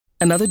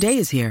Another day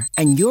is here,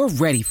 and you're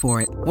ready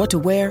for it. What to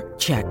wear?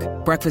 Check.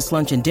 Breakfast,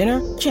 lunch, and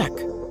dinner? Check.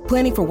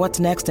 Planning for what's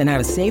next and how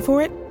to save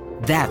for it?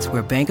 That's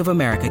where Bank of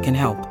America can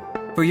help.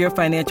 For your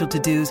financial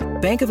to-dos,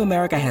 Bank of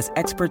America has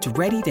experts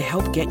ready to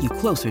help get you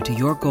closer to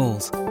your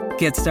goals.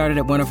 Get started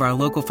at one of our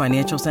local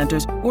financial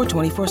centers or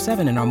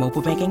 24/7 in our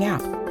mobile banking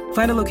app.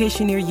 Find a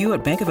location near you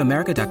at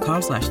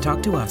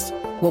bankofamerica.com/talktous.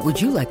 What would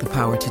you like the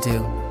power to do?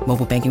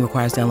 Mobile banking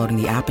requires downloading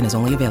the app and is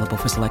only available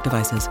for select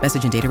devices.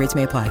 Message and data rates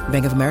may apply.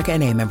 Bank of America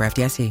N.A., member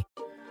FDIC.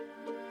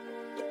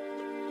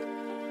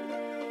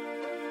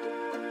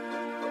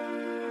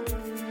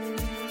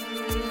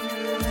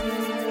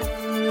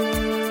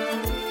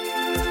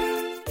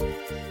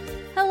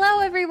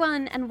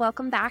 And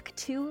welcome back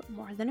to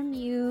More Than a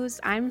Muse.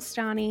 I'm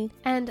Stani.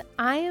 And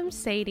I am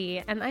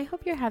Sadie, and I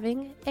hope you're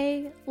having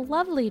a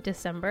lovely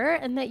December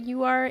and that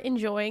you are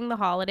enjoying the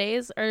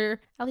holidays, or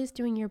at least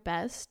doing your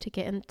best to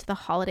get into the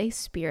holiday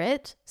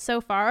spirit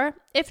so far.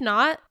 If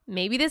not,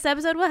 maybe this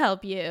episode will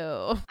help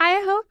you.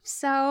 I hope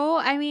so.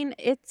 I mean,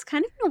 it's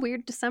kind of been a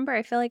weird December.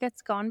 I feel like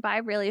it's gone by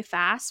really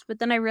fast, but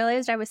then I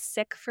realized I was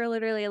sick for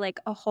literally like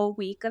a whole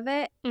week of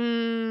it.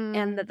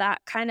 And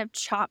that kind of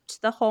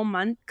chopped the whole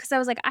month because I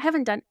was like, I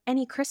haven't done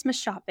any Christmas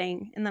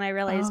shopping. And then I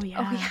realized,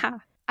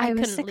 I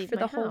was sick for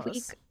the whole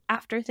week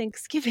after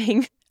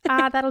Thanksgiving.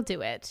 That'll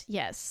do it.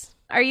 Yes.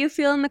 Are you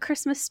feeling the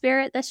Christmas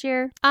spirit this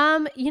year?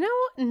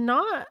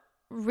 Not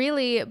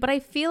really, but I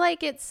feel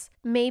like it's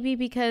maybe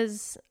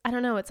because, I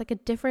don't know, it's like a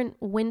different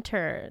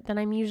winter than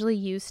I'm usually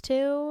used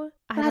to.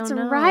 That's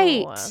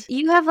right.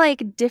 You have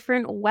like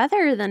different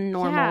weather than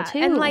normal too.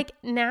 And like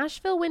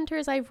Nashville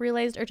winters, I've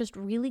realized, are just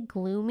really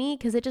gloomy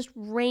because it just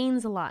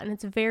rains a lot and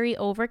it's very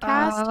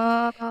overcast.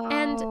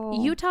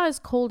 And Utah is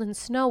cold and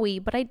snowy,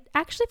 but I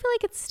actually feel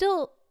like there's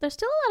still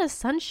a lot of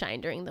sunshine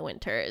during the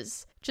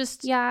winters. It's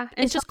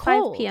just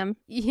cold. 5 p.m.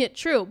 Yeah,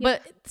 true. Yeah.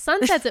 But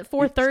sunsets at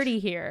 4:30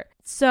 here.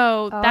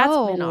 So that's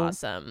been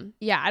awesome.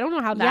 Yeah, I don't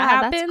know how that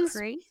happens. That's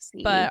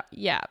crazy. But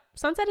yeah,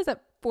 sunset is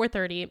at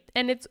 4:30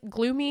 and it's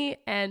gloomy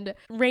and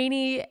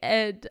rainy,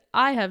 and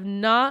I have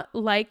not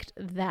liked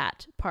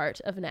that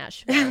part of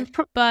Nashville.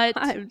 But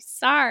I'm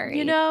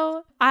sorry.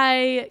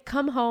 I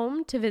come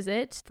home to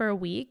visit for a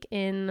week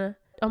in,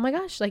 oh my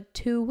gosh, like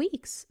 2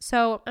 weeks.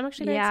 So I'm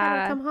actually very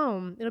excited to come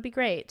home. It'll be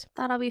great.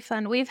 That'll be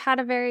fun. We've had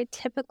a very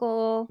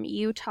typical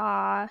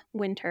Utah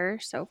winter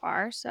so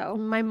far. So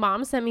my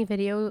mom sent me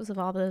videos of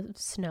all the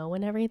snow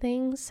and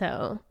everything.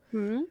 So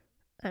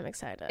I'm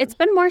excited. It's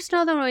been more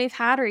snow than we've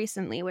had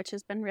recently, which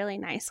has been really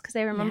nice because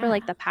I remember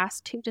like the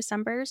past 2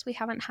 Decembers, we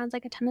haven't had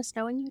like a ton of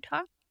snow in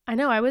Utah. I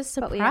know. I was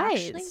surprised. But we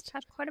actually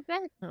had quite a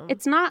bit.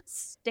 It's not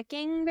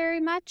sticking very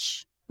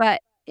much,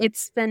 but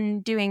it's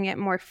been doing it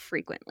more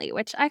frequently,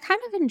 which I kind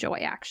of enjoy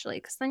actually,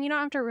 because then you don't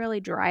have to really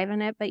drive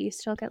in it, but you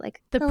still get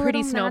like the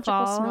pretty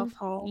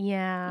snowfall.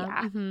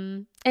 Yeah.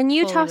 Mm-hmm. And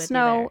Utah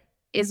snow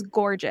is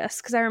gorgeous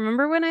because I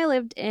remember when I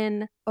lived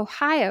in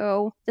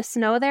Ohio, the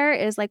snow there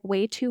is like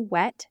way too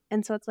wet,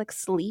 and so it's like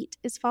sleet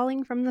is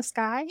falling from the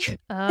sky.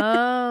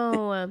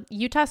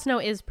 Utah snow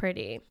is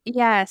pretty.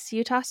 Yes,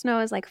 Utah snow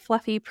is like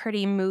fluffy,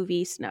 pretty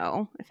movie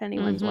snow. If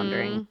anyone's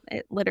wondering,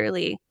 it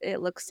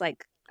looks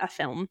like a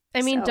film.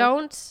 I mean,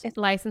 don't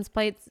license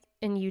plates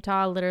in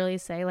Utah literally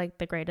say like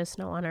the greatest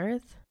snow on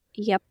earth?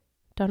 Yep.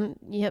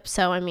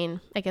 So I mean,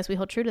 I guess we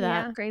hold true to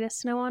that. Yeah, greatest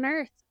snow on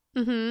earth.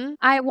 Mm-hmm.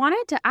 I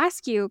wanted to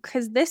ask you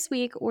because this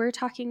week we're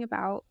talking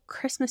about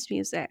Christmas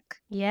music.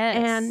 Yes.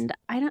 And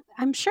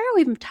I'm sure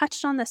we've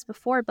touched on this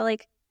before, but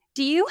like,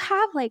 do you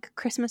have like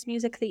Christmas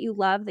music that you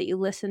love, that you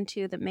listen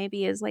to, that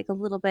maybe is like a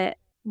little bit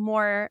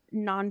more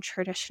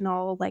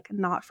non-traditional, like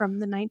not from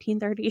the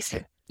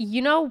 1930s?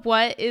 You know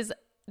what is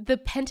the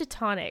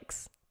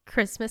Pentatonix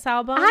Christmas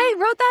album? I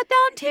wrote that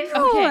down too.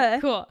 Okay,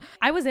 cool.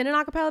 I was in an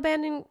a cappella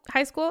band in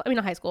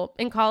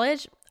in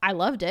college. I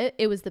loved it.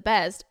 It was the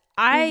best.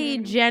 I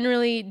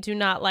generally do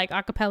not like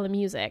a cappella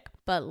music,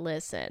 but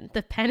listen,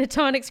 the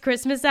Pentatonix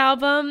Christmas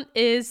album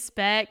is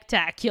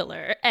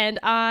spectacular, and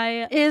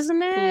I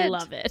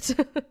love it.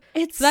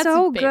 It's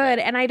so good,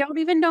 and I don't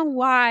even know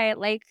why,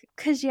 like,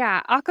 because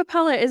a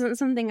cappella isn't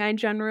something I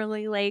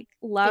generally like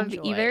love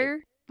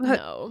either. But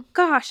no.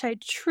 Gosh, I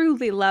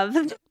truly love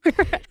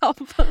the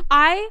album.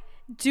 I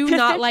do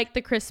not like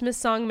the Christmas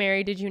song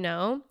Mary Did You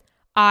Know?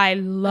 I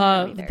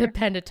love the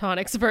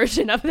Pentatonix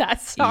version of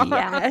that song.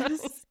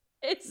 Yes.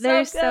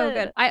 They're so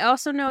good. I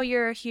also know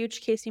you're a huge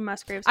Casey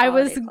Musgraves. I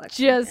was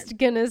just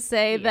gonna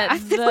say that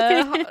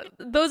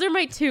those are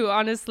my 2,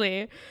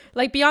 honestly.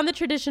 Like beyond the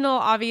traditional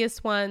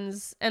obvious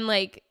ones, and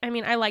like, I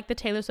mean, I like the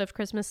Taylor Swift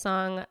Christmas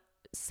song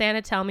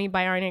Santa Tell Me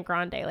by Ariana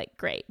Grande, like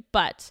great.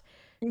 But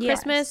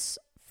Christmas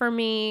for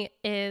me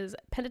is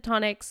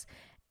Pentatonix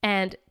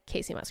and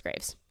Casey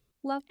Musgraves.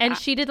 Love that. And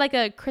she did like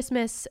a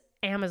Christmas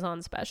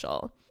Amazon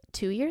special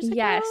 2 years ago.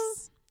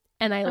 Yes.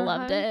 And I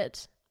loved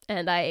it.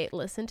 And I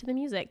listened to the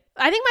music.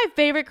 I think my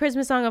favorite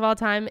Christmas song of all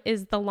time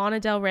is the Lana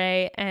Del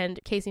Rey and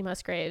Casey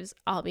Musgraves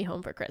I'll Be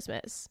Home for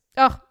Christmas.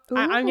 Oh,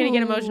 I'm going to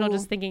get emotional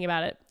just thinking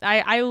about it.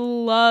 I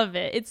love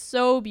it. It's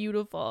so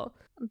beautiful.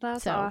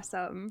 That's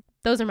awesome.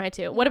 Those are my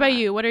two. What about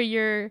you? What are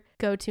your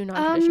go-to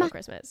non-traditional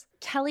Christmas?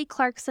 Kelly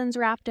Clarkson's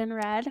Wrapped in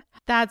Red.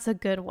 That's a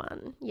good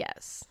one.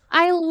 Yes.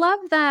 I love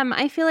them.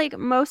 I feel like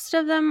most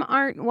of them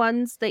aren't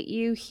ones that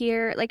you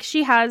hear. Like,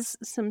 she has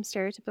some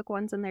stereotypical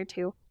ones in there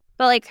too.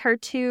 But like her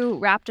two,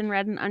 Wrapped in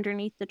Red and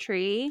Underneath the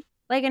Tree,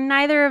 like in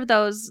neither of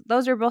those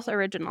are both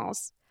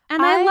originals.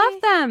 And I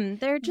love them.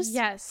 They're just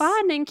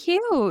fun and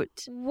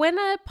cute. When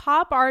a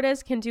pop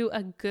artist can do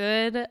a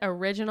good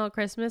original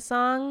Christmas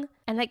song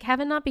and like have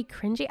it not be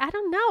cringy, I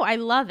don't know. I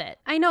love it.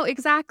 I know,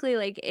 exactly.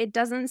 Like, it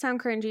doesn't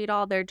sound cringy at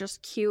all. They're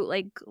just cute,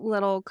 like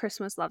little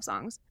Christmas love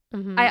songs.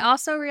 Mm-hmm. I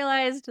also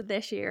realized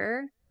this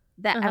year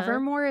that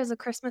Evermore is a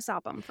Christmas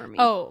album for me.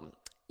 Oh,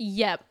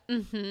 yep.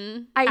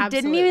 Mm-hmm. I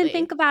didn't even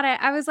think about it.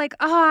 I was like,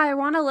 oh, I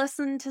want to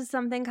listen to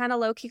something kind of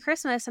low-key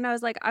Christmas. And I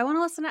was like, I want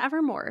to listen to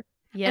Evermore.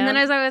 Yeah. And then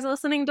as I was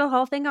listening to the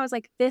whole thing, I was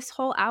like, this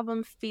whole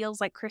album feels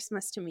like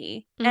Christmas to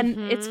me. Mm-hmm.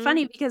 And it's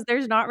funny because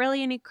there's not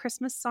really any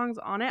Christmas songs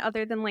on it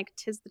other than like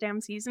 'Tis the Damn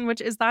Season,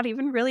 which is that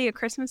even really a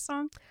Christmas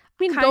song?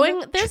 I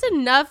mean, there's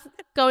enough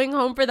going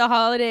home for the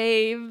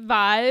holiday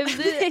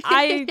vibes.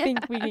 I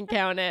think we can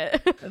count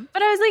it.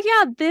 But I was like,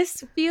 yeah,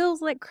 this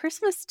feels like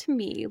Christmas to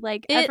me.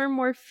 Like,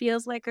 Evermore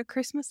feels like a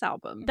Christmas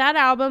album. That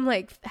album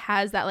like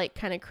has that like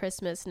kind of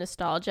Christmas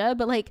nostalgia,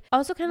 but like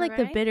also kind of like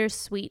the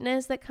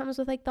bittersweetness that comes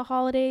with like the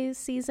holidays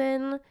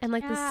season and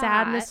like the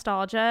sad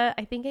nostalgia.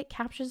 I think it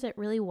captures it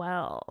really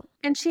well.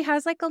 And she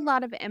has like a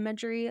lot of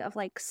imagery of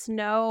like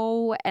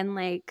snow and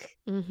like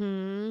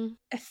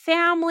a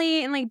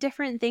family and like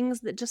different things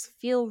that just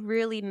feel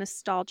really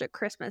nostalgic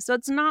Christmas. So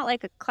it's not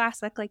like a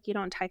classic, like you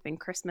don't type in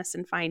Christmas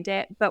and find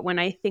it. But when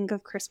I think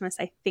of Christmas,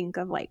 I think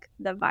of like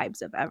the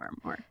vibes of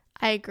Evermore.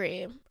 I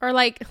agree. Or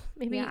like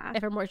maybe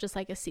Evermore's just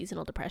like a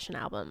seasonal depression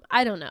album.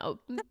 I don't know.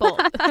 Both.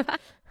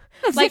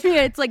 Like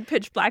it's like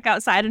pitch black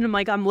outside and I'm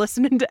like, I'm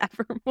listening to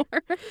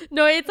Evermore.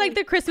 No, it's like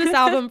the Christmas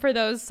album for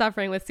those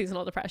suffering with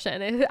seasonal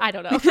depression. I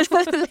don't know.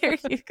 There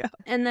you go.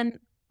 And then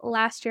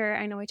last year,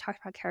 I know we talked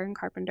about Karen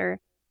Carpenter.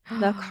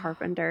 The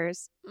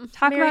Carpenters.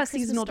 Talk Merry about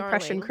Christmas, seasonal darling.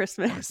 Depression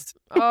Christmas.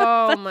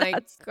 Oh my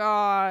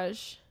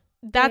gosh.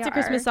 That's a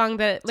Christmas song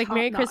that, like,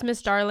 Merry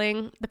Christmas,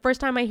 Darling. The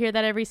first time I hear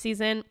that every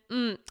season,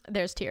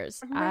 there's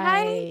tears.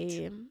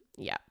 Right?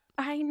 Yeah.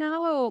 I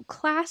know.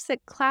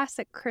 Classic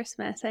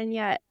Christmas. And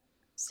yet,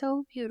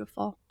 so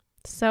beautiful.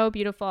 So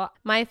beautiful.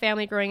 My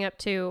family growing up,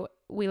 too,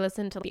 we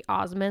listened to the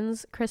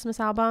Osmonds Christmas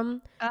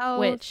album. Oh,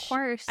 which of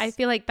course. I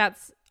feel like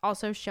that's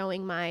also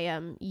showing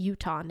my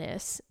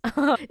Utah-ness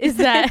is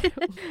that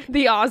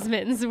the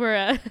Osmonds were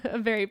a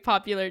very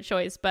popular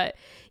choice. But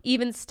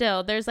even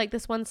still, there's like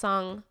this one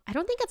song, I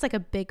don't think it's like a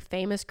big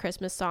famous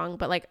Christmas song,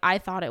 but like I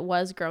thought it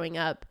was growing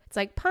up. It's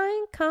like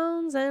Pine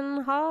Cones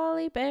and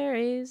Holly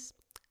Berries.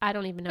 I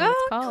don't even know what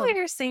it's called.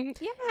 Clear sing.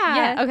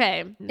 Yeah.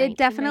 Okay. It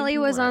definitely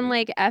was on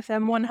like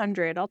FM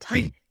 100, I'll tell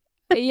you.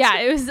 Yeah,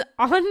 it was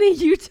on the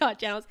Utah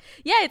channels.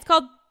 Yeah, it's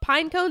called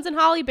Pine Cones and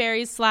Holly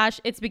Berries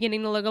 / It's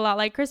Beginning to Look a Lot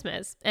Like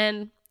Christmas.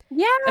 And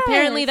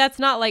apparently that's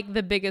not like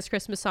the biggest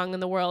Christmas song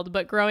in the world,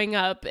 but growing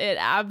up, it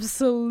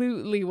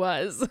absolutely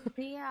was.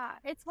 Yeah,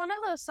 it's one of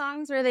those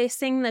songs where they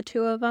sing the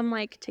two of them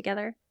like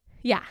together.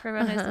 Yeah. For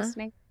everyone who's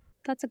listening.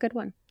 That's a good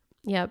one.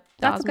 Yep.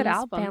 That's a good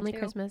album. Family too.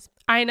 Christmas.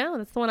 I know.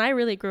 That's the one I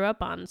really grew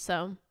up on,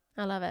 so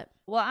I love it.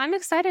 Well, I'm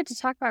excited to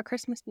talk about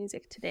Christmas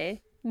music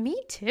today.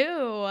 Me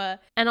too.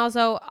 And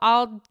also,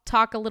 I'll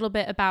talk a little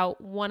bit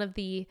about one of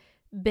the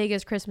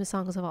biggest Christmas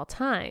songs of all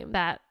time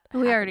that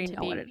we already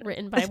know what it is.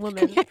 Written by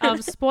women.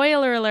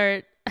 Spoiler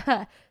alert,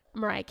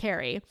 Mariah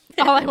Carey.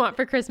 All I Want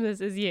for Christmas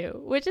Is You,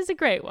 which is a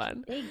great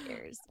one.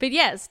 Figures. But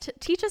yes,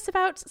 teach us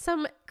about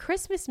some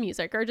Christmas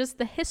music or just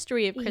the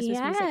history of Christmas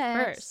music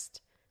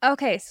first.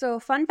 Okay, so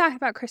fun fact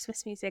about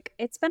Christmas music.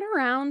 It's been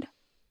around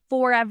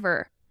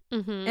forever.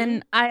 Mm-hmm.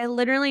 And I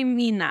literally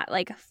mean that,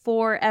 like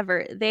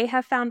forever. They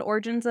have found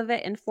origins of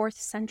it in 4th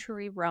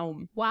century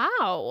Rome.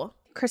 Wow.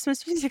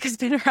 Christmas music has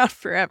been around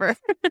forever.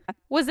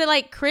 Was it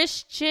like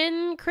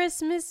Christian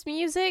Christmas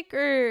music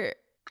or?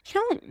 I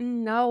don't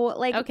know.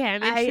 Like, okay,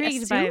 I'm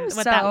intrigued by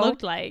what that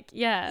looked like.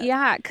 Yeah.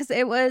 Yeah, because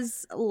it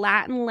was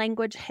Latin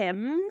language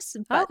hymns,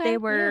 but they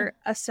were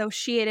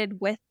associated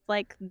with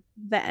like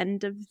the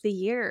end of the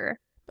year.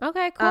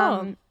 Okay,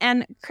 cool.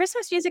 And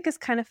Christmas music is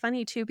kind of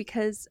funny too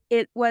because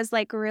it was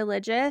like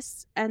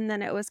religious and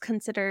then it was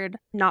considered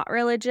not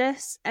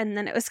religious and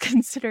then it was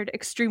considered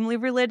extremely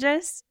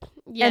religious.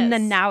 Yes. And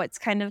then now it's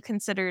kind of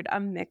considered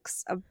a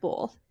mix of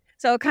both.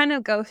 So kind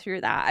of go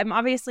through that. I'm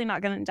obviously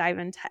not going to dive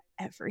into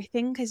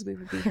everything because we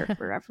would be here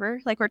forever.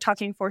 Like we're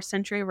talking 4th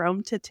century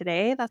Rome to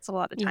today. That's a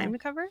lot of time to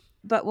cover.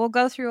 But we'll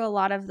go through a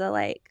lot of the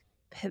like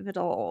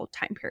pivotal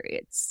time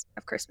periods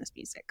of Christmas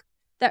music.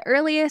 The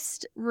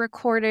earliest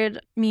recorded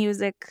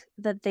music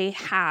that they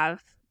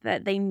have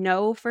that they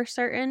know for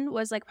certain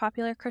was like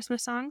popular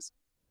Christmas songs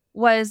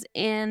was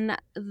in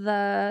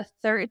the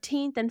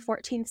 13th and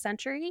 14th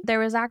century. There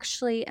was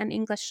actually an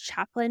English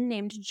chaplain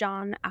named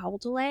John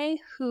Aldeley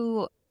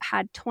who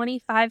had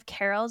 25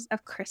 carols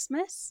of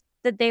Christmas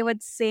that they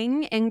would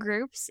sing in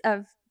groups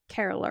of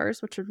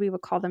carolers, which we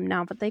would call them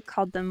now, but they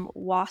called them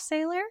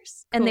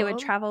wassailers. And they would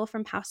travel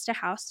from house to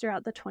house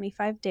throughout the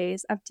 25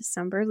 days of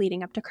December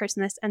leading up to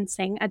Christmas and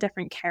sing a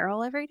different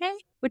carol every day,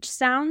 which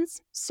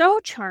sounds so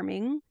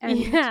charming.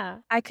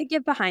 And I could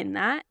get behind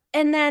that.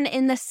 And then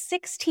in the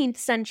 16th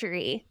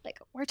century, like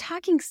we're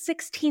talking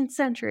 16th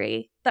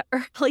century, the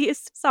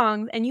earliest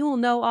songs, and you will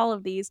know all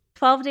of these,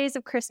 12 Days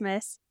of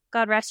Christmas,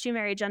 God Rest You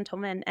Merry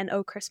Gentlemen, and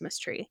Oh Christmas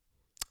Tree.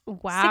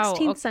 Wow.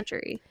 16th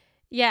century.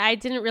 Yeah, I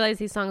didn't realize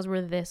these songs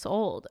were this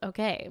old.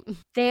 Okay.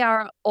 They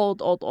are old.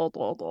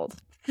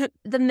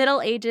 The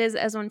Middle Ages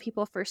is when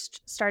people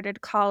first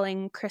started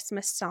calling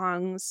Christmas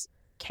songs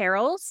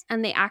carols,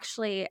 and they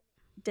actually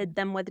did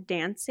them with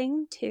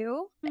dancing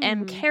too.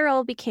 And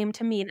carol became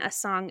to mean a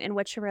song in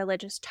which a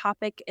religious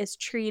topic is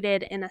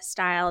treated in a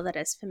style that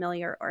is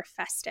familiar or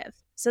festive.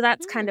 So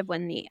that's kind of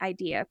when the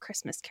idea of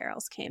Christmas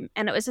carols came.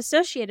 And it was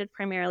associated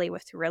primarily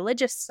with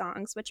religious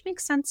songs, which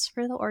makes sense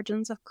for the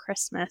origins of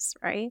Christmas,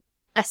 right?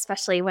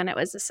 Especially when it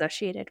was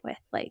associated with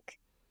like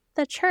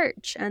the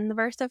church and the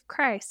birth of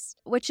Christ,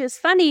 which is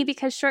funny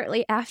because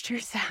shortly after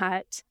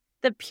that,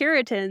 the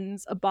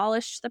Puritans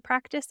abolished the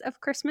practice of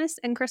Christmas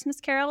and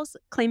Christmas carols,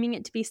 claiming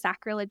it to be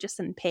sacrilegious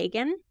and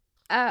pagan,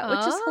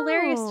 which is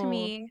hilarious to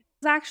me.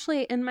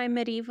 Actually, in my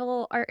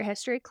medieval art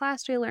history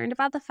class, we learned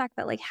about the fact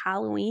that like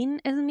Halloween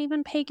isn't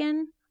even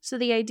pagan. So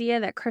the idea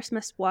that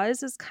Christmas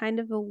is kind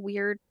of a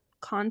weird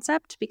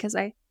concept because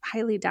I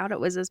highly doubt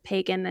it was as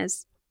pagan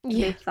as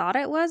they thought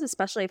it was,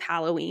 especially if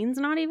Halloween's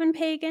not even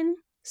pagan.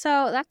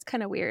 So that's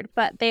kind of weird.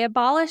 But they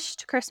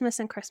abolished Christmas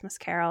and Christmas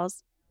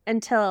carols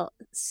until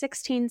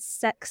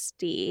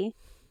 1660,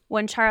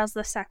 when Charles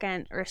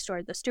II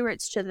restored the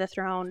Stuarts to the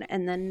throne,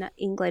 and then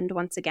England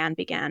once again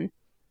began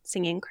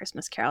singing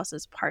Christmas carols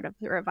as part of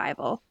the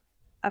revival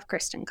of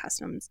Christian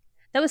customs.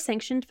 That was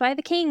sanctioned by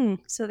the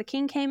king. So the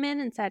king came in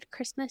and said,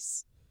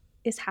 Christmas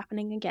is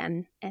happening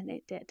again, and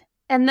it did.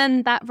 And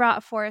then that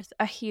brought forth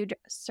a huge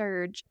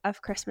surge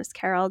of Christmas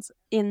carols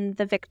in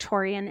the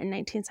Victorian and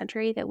 19th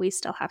century that we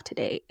still have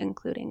today,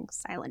 including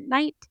Silent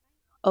Night,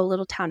 O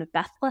Little Town of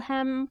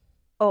Bethlehem,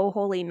 O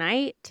Holy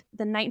Night.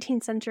 The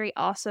 19th century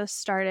also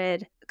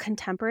started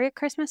contemporary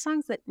Christmas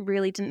songs that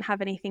really didn't have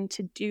anything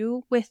to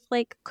do with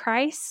like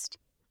Christ,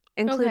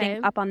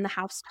 including Up on the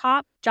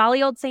Housetop,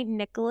 Jolly Old St.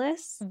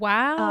 Nicholas.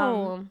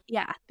 Wow.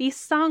 Yeah, these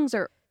songs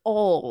are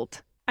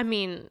old. I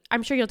mean,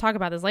 I'm sure you'll talk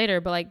about this later,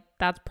 but like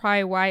that's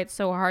probably why it's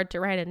so hard to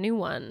write a new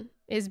one,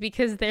 is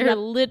because they're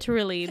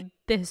literally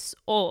this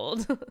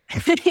old.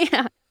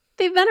 Yeah,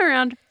 they've been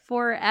around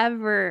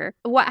forever.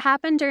 What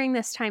happened during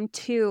this time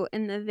too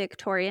in the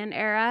Victorian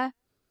era,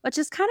 which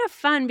is kind of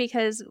fun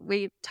because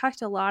we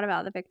talked a lot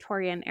about the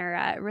Victorian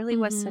era. It really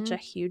was such a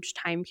huge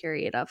time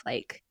period of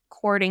like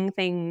courting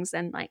things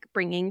and like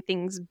bringing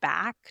things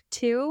back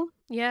too.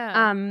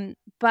 Yeah.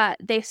 But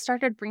they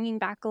started bringing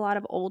back a lot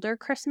of older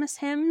Christmas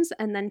hymns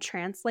and then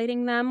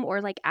translating them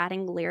or like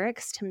adding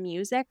lyrics to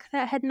music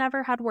that had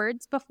never had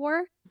words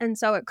before. And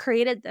so it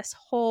created this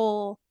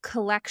whole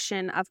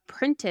collection of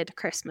printed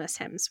Christmas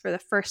hymns for the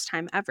first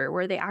time ever,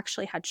 where they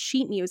actually had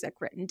sheet music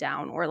written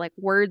down or like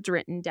words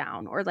written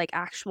down or like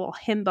actual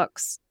hymn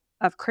books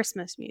of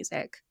Christmas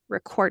music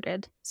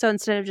recorded. So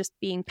instead of just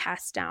being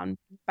passed down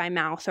by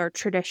mouth or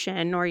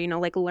tradition or, you know,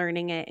 like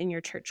learning it in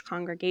your church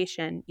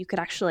congregation, you could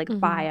actually like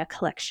buy a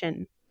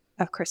collection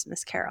of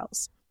Christmas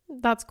carols.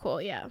 That's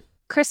cool. Yeah.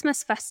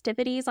 Christmas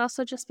festivities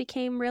also just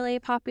became really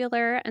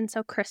popular. And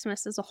so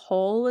Christmas as a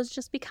whole was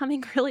just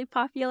becoming really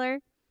popular,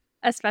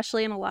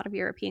 especially in a lot of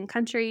European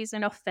countries. I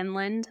know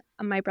Finland,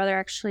 my brother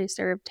actually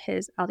served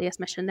his LDS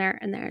mission there,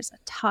 and there's a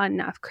ton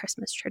of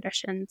Christmas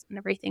traditions and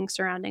everything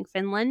surrounding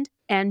Finland.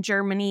 And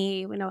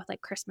Germany, we know, with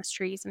like Christmas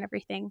trees and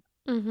everything.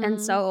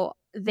 And so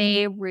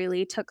they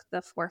really took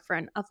the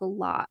forefront of a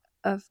lot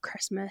of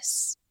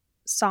Christmas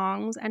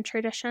songs and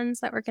traditions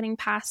that were getting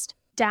passed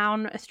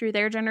down through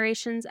their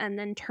generations and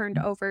then turned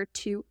over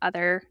to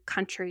other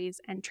countries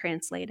and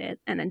translated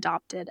and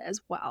adopted as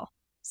well.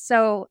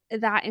 So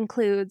that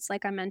includes,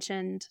 like I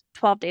mentioned,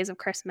 12 Days of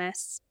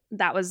Christmas.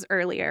 That was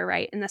earlier,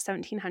 right, in the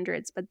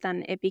 1700s, but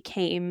then it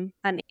became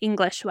an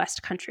English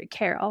West Country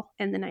carol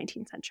in the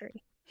 19th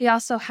century. We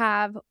also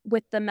have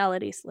With the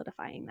Melody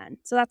Solidifying then.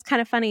 So that's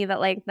kind of funny that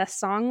like the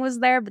song was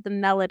there, but the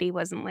melody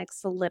wasn't like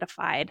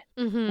solidified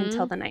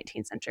until the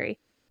 19th century.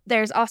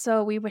 There's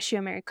also We Wish You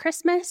a Merry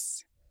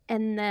Christmas,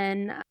 and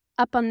then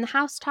Up on the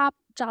Housetop,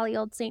 Jolly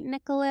Old St.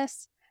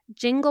 Nicholas,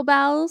 Jingle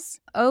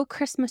Bells, Oh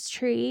Christmas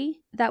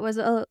Tree, that was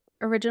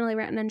originally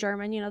written in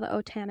German, you know, the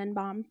O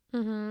Tannenbaum.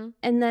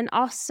 And then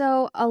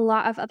also a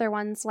lot of other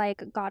ones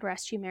like God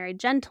Rest You Merry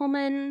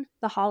Gentlemen,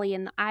 The Holly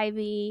and the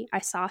Ivy, I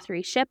Saw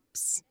Three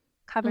Ships,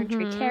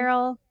 Coventry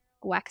Carol,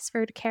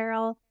 Wexford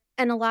Carol.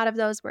 And a lot of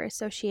those were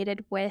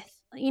associated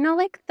with, you know,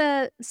 like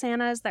the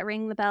Santas that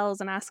ring the bells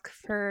and ask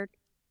for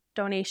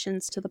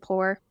donations to the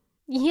poor.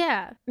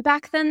 Yeah.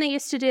 Back then, they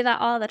used to do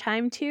that all the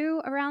time,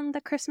 too, around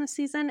the Christmas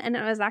season. And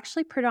it was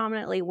actually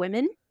predominantly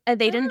women.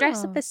 They didn't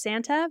dress up as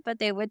Santa, but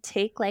they would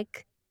take,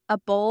 like, a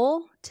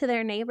bowl to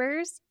their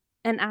neighbors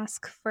and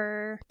ask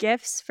for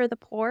gifts for the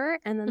poor,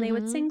 and then they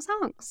would sing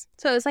songs.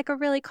 So it was like a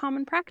really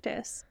common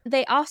practice.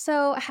 They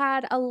also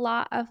had a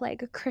lot of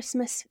like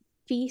Christmas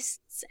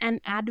feasts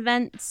and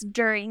advents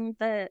during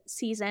the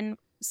season,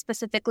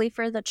 specifically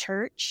for the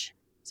church.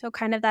 So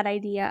kind of that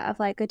idea of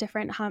like a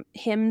different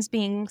hymns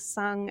being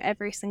sung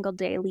every single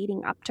day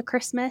leading up to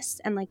Christmas,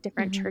 and like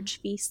different church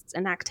feasts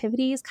and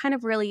activities, kind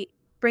of really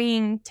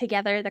bringing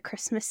together the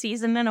Christmas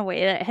season in a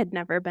way that had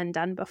never been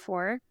done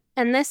before.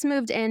 And this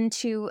moved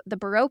into the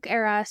Baroque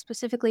era,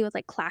 specifically with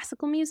like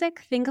classical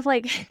music. Think of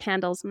like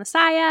Handel's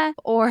Messiah,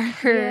 or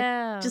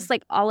just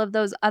like all of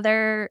those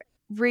other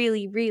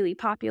really, really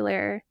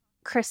popular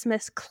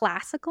Christmas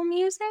classical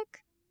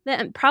music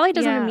that probably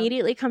doesn't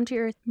immediately come to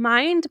your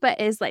mind, but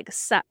is like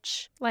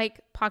such like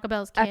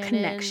Pachelbel's canon. A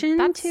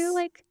connection to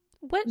like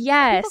what?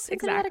 Yes,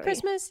 exactly. That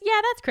Christmas? Yeah,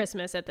 that's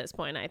Christmas at this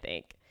point, I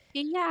think.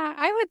 Yeah,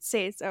 I would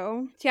say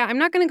so. Yeah, I'm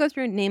not going to go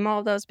through and name all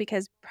of those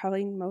because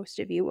probably most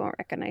of you won't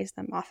recognize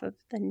them off of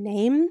the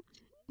name.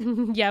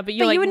 Yeah, but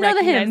you would know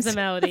the hymns. The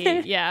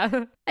melody.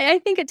 Yeah. I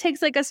think it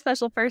takes like a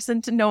special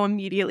person to know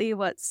immediately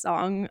what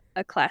song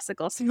a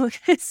classical song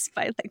is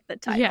by like the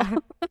title. Yeah.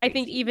 I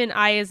think even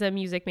I as a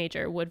music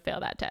major would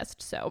fail that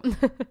test, so.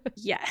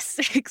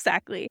 Yes,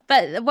 exactly.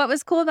 But what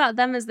was cool about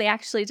them is they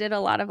actually did a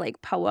lot of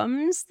like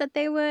poems that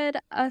they would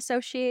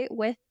associate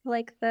with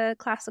like the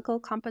classical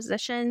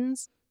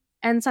compositions.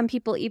 And some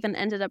people even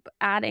ended up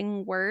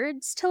adding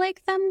words to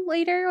like them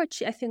later,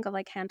 which I think of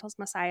like Handel's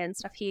Messiah and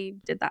stuff. He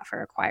did that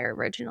for a choir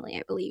originally,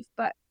 I believe.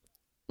 But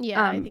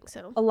yeah, I think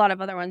so. A lot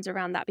of other ones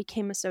around that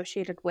became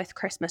associated with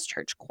Christmas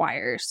church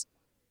choirs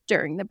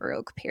during the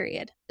Baroque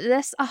period.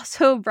 This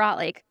also brought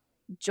like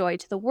joy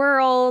to the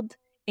world,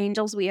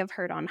 angels we have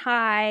heard on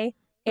high,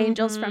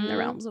 angels from the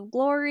realms of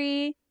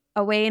glory,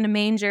 away in a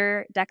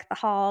manger, deck the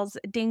halls,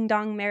 ding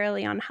dong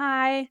merrily on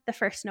high, the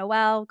first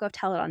Noel, go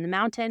tell it on the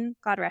mountain,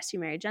 God rest you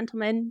merry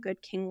gentlemen,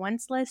 good King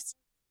Wenceslas,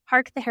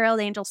 hark the herald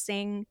angels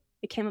sing,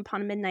 it came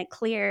upon a midnight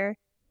clear,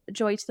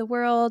 joy to the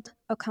world,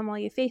 O come all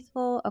you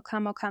faithful, O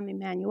come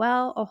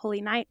Emmanuel, O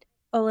holy night,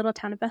 O little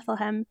town of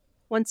Bethlehem,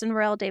 once in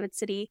royal David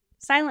city,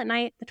 silent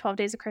night, the 12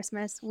 days of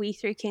Christmas, we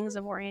three kings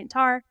of Orient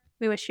are,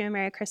 we wish you a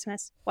Merry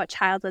Christmas, what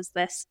child is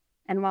this,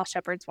 and while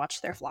shepherds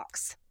watch their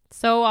flocks.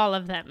 So all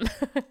of them.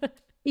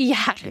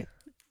 Yeah.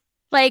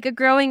 Like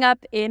growing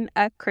up in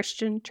a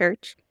Christian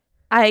church,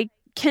 I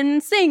can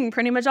sing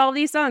pretty much all of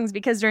these songs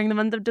because during the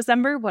month of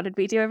December, what did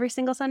we do every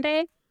single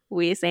Sunday?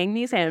 We sang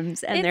these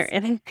hymns, and they're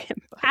in a hymn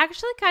book.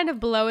 Actually kind of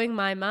blowing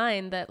my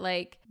mind that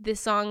like the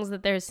songs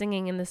that they're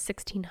singing in the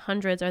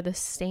 1600s are the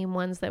same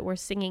ones that we're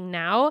singing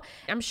now.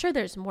 I'm sure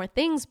there's more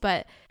things,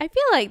 but I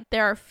feel like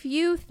there are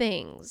few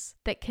things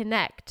that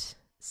connect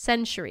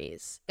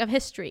centuries of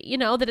history, you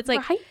know, that it's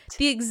like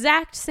the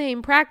exact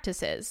same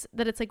practices,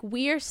 that it's like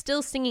we are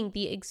still singing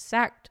the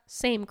exact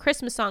same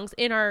Christmas songs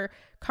in our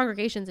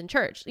congregations in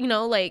church, you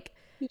know, like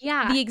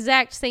the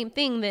exact same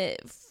thing that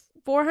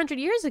 400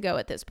 years ago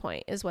at this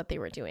point is what they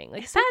were doing.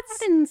 Like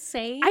that's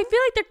insane. I feel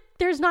like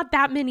there's not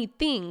that many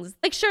things,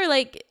 like sure,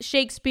 like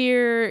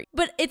Shakespeare,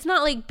 but it's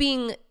not like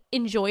being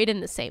enjoyed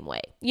in the same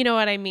way. You know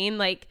what I mean?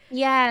 Like,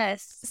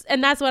 yes.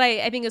 And that's what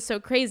I think is so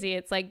crazy.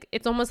 It's like,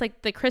 it's almost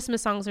like the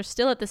Christmas songs are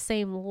still at the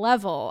same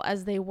level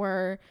as they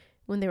were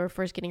when they were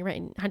first getting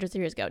written hundreds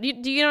of years ago. Do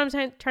you know what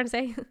I'm trying to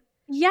say?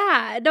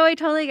 Yeah, no, I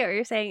totally get what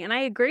you're saying. And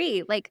I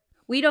agree. Like,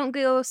 we don't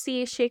go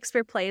see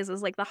Shakespeare plays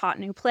as like the hot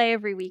new play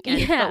every weekend.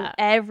 Yeah. But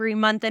every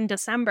month in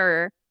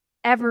December,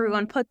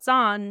 everyone puts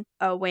on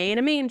Away in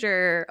a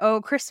Manger,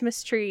 Oh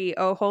Christmas Tree,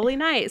 Oh Holy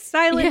Night,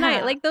 Silent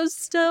Night. Like those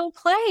still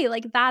play.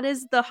 Like that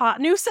is the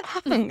hot new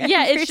song.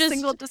 Yeah, it's just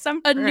single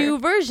December. A new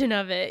version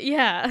of it.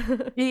 Yeah.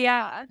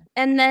 Yeah.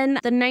 And then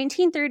the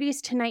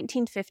 1930s to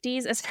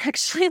 1950s is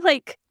actually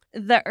like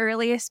the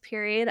earliest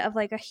period of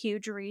like a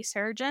huge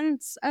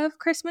resurgence of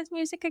Christmas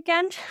music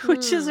again,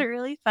 which is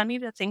really funny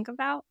to think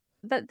about.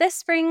 But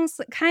this brings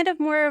kind of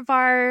more of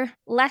our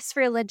less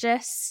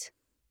religious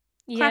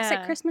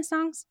classic Christmas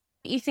songs.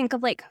 You think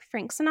of like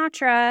Frank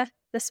Sinatra,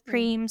 the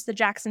Supremes, the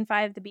Jackson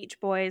 5, the Beach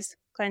Boys,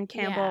 Glenn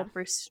Campbell,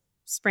 Bruce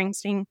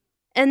Springsteen.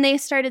 And they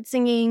started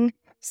singing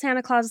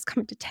Santa Claus is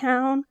Coming to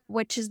Town,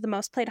 which is the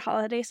most played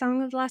holiday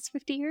song of the last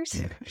 50 years.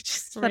 Which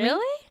is funny.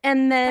 Really?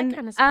 And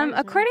then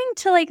according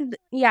to like,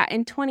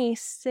 in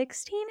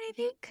 2016, I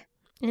think.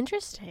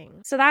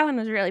 Interesting. So that one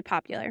was really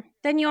popular.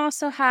 Then you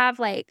also have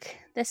like,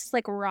 this is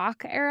like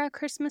rock era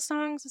Christmas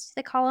songs, as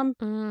they call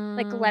them.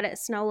 Like Let It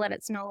Snow, Let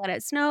It Snow, Let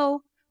It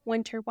Snow.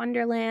 Winter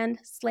Wonderland,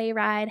 Sleigh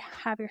Ride,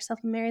 Have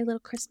Yourself a Merry Little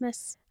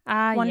Christmas,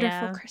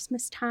 Wonderful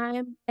Christmas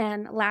Time,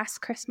 and Last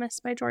Christmas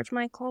by George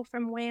Michael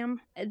from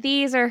Wham.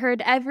 These are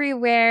heard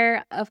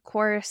everywhere, of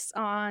course,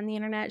 on the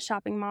internet,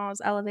 shopping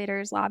malls,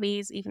 elevators,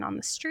 lobbies, even on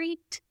the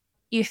street.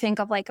 You think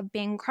of like a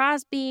Bing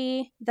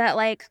Crosby that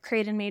like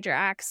created major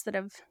acts that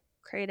have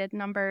created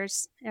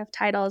numbers of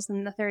titles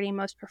in the 30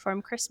 most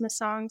performed Christmas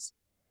songs.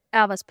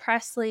 Elvis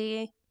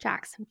Presley,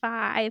 Jackson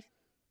 5.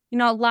 You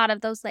know, a lot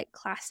of those like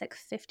classic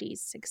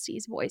 50s,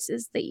 60s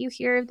voices that you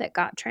hear that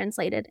got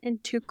translated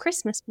into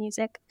Christmas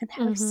music and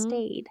have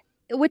stayed.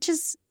 which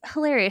is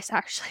hilarious,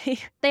 actually.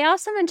 They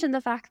also mentioned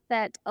the fact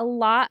that a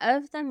lot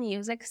of the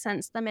music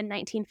since the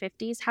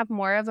mid-1950s have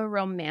more of a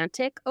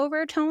romantic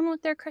overtone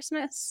with their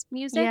Christmas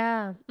music.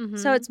 Yeah.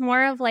 So it's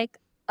more of like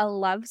a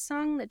love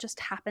song that just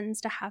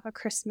happens to have a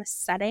Christmas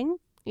setting.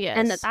 Yes.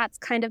 And that's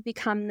kind of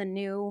become the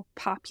new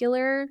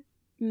popular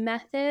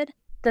method,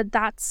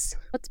 that's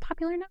what's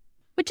popular now.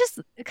 Which is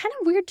kind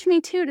of weird to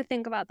me, too, to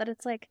think about that.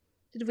 It's like,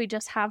 did we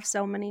just have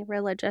so many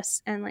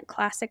religious and like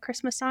classic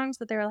Christmas songs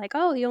that they were like,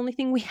 oh, the only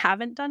thing we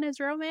haven't done is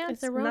romance?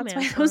 It's a and romance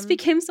that's why those one.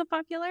 became so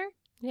popular?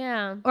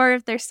 Yeah. Or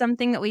if there's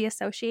something that we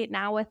associate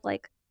now with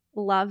like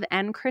love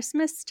and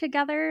Christmas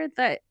together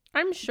that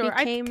I'm sure.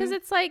 became... Because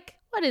it's like,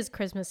 what is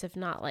Christmas if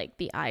not like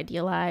the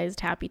idealized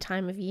happy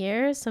time of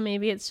year? So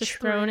maybe it's just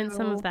thrown in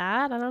some of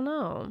that. I don't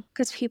know.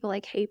 Because people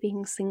like hate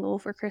being single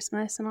for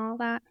Christmas and all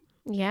that.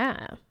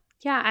 Yeah.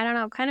 Yeah, I don't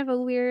know. Kind of a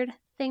weird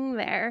thing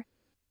there.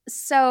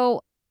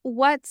 So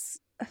what's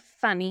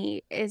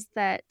funny is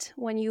that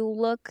when you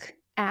look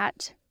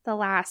at the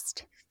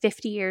last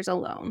 50 years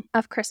alone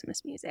of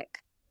Christmas music,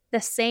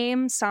 the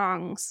same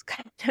songs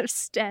kind of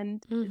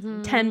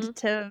tend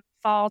to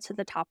fall to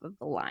the top of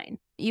the line.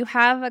 You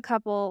have a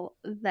couple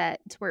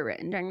that were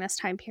written during this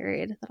time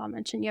period that I'll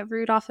mention. You have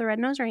Rudolph the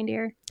Red-Nosed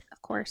Reindeer,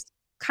 of course.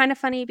 Kind of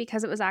funny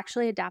because it was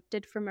actually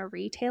adapted from a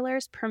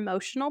retailer's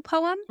promotional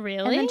poem.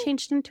 Really? And then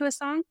changed into a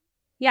song.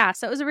 Yeah,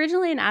 so it was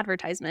originally an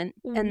advertisement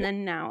and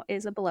then now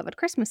is a beloved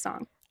Christmas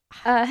song.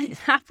 It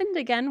happened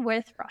again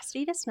with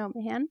Frosty the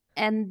Snowman.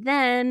 And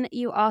then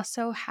you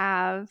also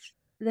have,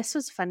 this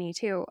was funny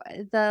too,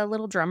 The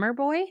Little Drummer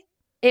Boy.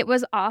 It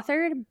was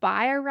authored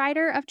by a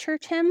writer of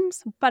church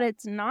hymns, but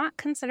it's not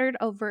considered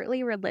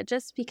overtly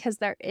religious because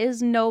there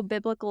is no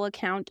biblical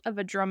account of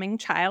a drumming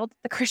child,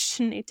 the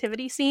Christian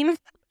nativity scene.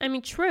 I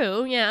mean,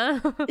 true, yeah.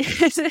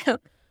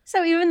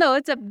 So even though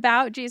it's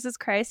about Jesus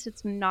Christ,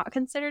 it's not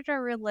considered a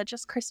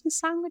religious Christmas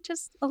song, which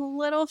is a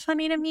little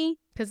funny to me.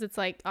 Because it's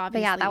like,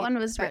 obviously, but yeah, that one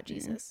was about written,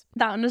 Jesus.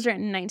 That one was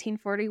written in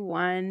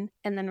 1941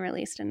 and then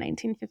released in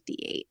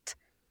 1958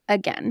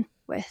 again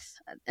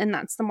and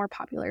that's the more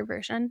popular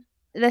version.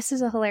 This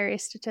is a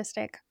hilarious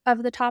statistic.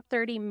 Of the top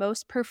 30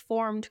 most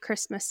performed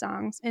Christmas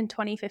songs in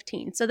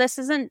 2015. So this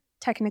isn't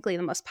technically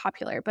the most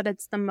popular, but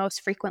it's the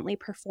most frequently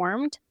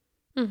performed.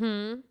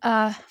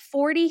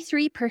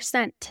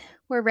 43%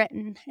 were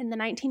written in the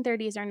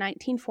 1930s or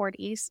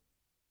 1940s.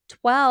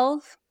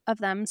 12 of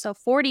them, so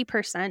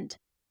 40%,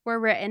 were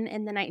written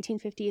in the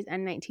 1950s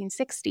and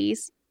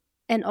 1960s.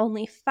 And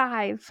only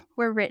 5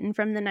 were written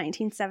from the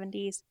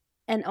 1970s.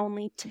 And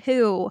only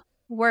 2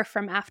 were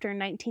from after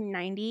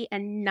 1990,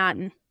 and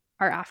none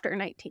are after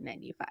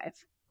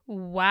 1995.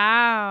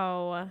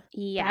 Wow.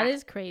 Yeah. That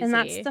is crazy. And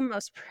that's the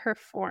most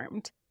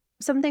performed.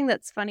 Something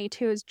that's funny,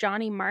 too, is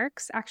Johnny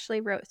Marks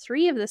actually wrote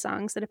 3 of the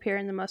songs that appear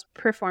in the most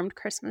performed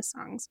Christmas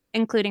songs,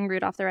 including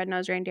Rudolph the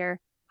Red-Nosed Reindeer,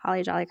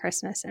 Holly Jolly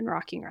Christmas, and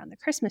Rocking Around the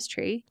Christmas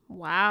Tree.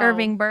 Wow.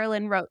 Irving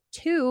Berlin wrote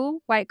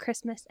 2, White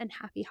Christmas and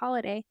Happy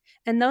Holiday,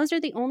 and those are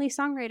the only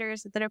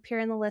songwriters that appear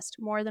in the list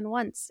more than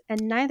once,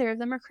 and neither of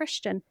them are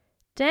Christian.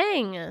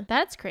 Dang,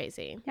 that's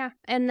crazy. Yeah,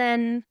 and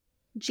then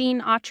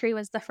Gene Autry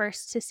was the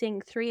first to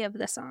sing 3 of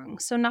the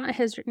songs, so not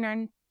his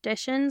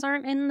renditions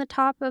aren't in the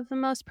top of the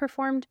most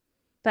performed,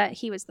 but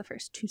he was the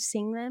first to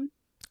sing them.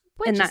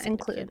 And that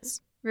includes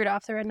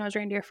Rudolph the Red-Nosed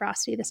Reindeer,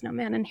 Frosty the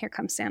Snowman, and Here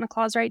Comes Santa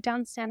Claus right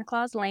down Santa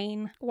Claus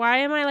Lane. Why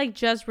am I like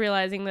just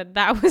realizing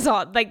that was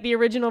all, like the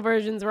original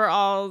versions were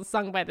all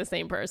sung by the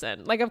same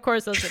person? Like, of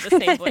course, those are the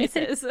same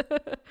voices.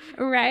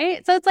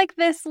 Right? So it's like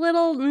this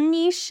little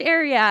niche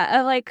area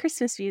of like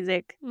Christmas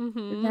music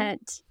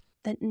that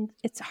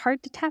it's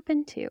hard to tap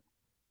into.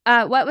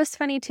 What was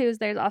funny, too, is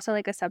there's also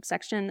like a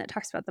subsection that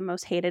talks about the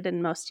most hated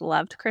and most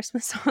loved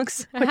Christmas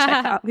songs, which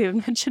I thought we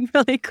would mention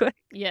really quick.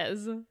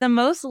 Yes. The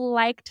most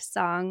liked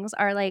songs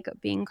are like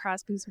Bing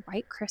Crosby's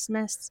White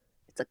Christmas.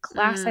 It's a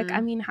classic.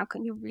 I mean, how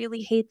can you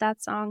really hate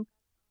that song?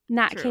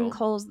 Nat King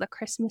Cole's The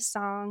Christmas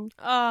Song.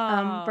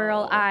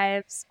 Burl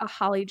Ives' A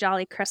Holly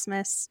Jolly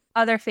Christmas.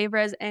 Other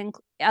favorites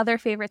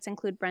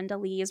include Brenda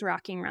Lee's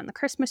Rocking Around the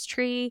Christmas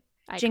Tree.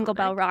 Iconic. Jingle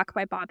Bell Rock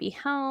by Bobby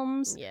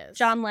Helms,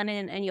 John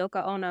Lennon and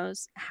Yoko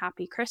Ono's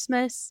Happy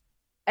Christmas,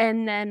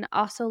 and then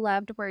also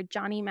loved were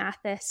Johnny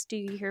Mathis' Do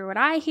You Hear What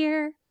I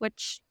Hear,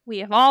 which we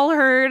have all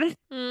heard,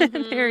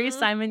 and Harry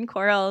Simon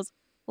Correll's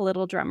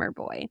Little Drummer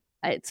Boy.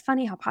 It's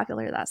funny how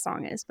popular that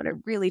song is, but it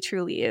really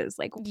truly is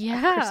like a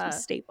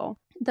Christmas staple.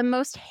 The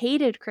most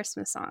hated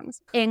Christmas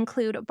songs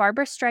include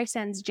Barbra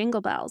Streisand's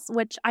Jingle Bells,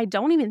 which I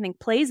don't even think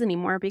plays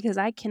anymore because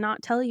I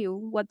cannot tell you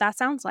what that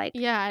sounds like.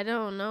 Yeah, I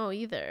don't know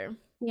either.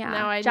 Yeah,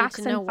 now I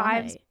Jackson need to know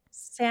 5's why.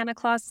 Santa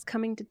Claus is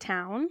Coming to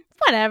Town.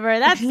 Whatever,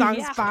 that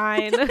song's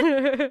fine.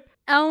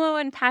 Elmo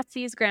and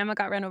Patsy's Grandma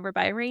Got Run Over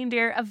by a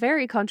Reindeer, a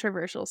very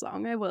controversial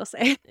song, I will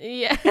say.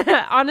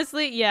 Yeah,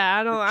 honestly, yeah,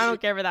 I don't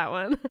care for that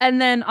one.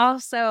 And then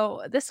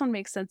also, this one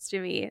makes sense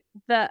to me,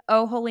 the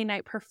Oh Holy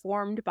Night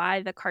performed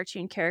by the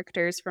cartoon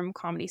characters from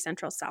Comedy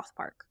Central South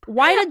Park.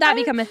 Why did that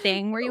become a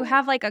thing where you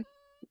have like a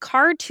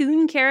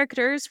cartoon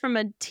characters from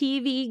a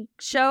TV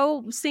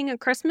show sing a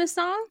Christmas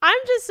song? I'm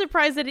just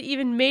surprised that it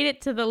even made it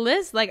to the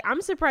list. Like,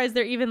 I'm surprised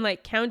they're even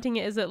like counting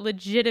it as a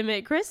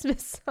legitimate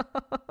Christmas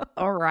song.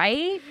 All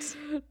right.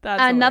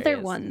 That's another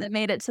hilarious. one that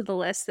made it to the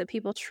list that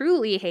people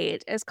truly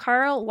hate is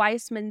Carl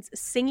Weisman's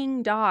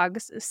Singing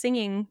Dogs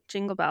Singing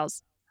Jingle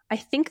Bells. I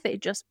think they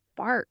just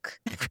bark.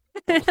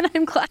 And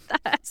I'm glad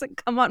that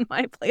hasn't come on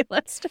my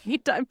playlist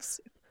anytime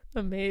soon.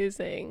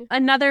 Amazing.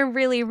 Another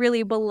really,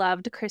 really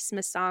beloved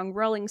Christmas song,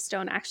 Rolling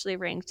Stone actually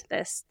ranked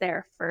this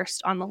there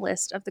first on the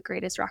list of the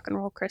greatest rock and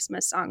roll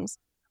Christmas songs,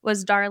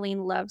 was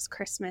Darlene Loves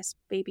Christmas,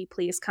 Baby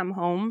Please Come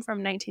Home from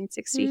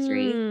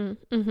 1963.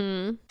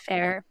 Mm-hmm.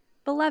 Fair.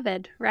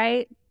 Beloved,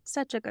 right?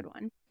 Such a good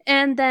one.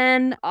 And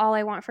then All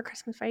I Want for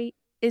Christmas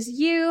Is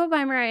You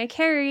by Mariah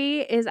Carey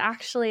is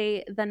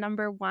actually the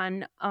number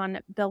one on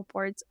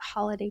Billboard's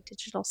Holiday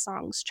Digital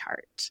Songs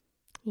chart.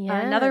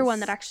 Yes. Another one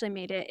that actually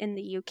made it in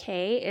the UK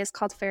is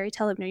called Fairy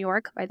Tale of New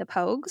York by the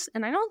Pogues.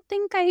 And I don't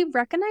think I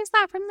recognize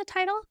that from the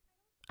title.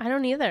 I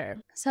don't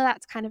either. So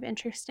that's kind of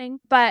interesting.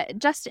 But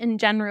just in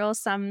general,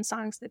 some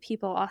songs that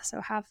people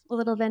also have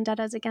little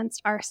vendettas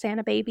against are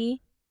Santa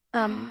Baby.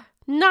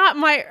 Not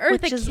my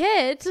Eartha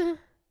Kitt.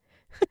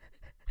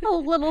 A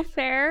little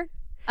fair.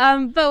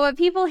 But what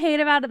people hate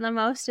about it the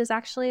most is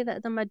actually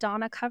that the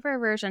Madonna cover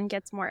version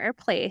gets more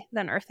airplay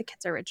than Eartha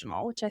Kitt's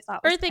original, which I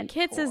thought was Eartha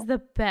Kitt's cool. is the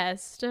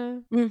best.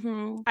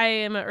 Mm-hmm. I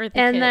am an Eartha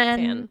And Kitt then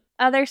fan.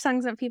 other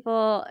songs that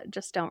people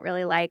just don't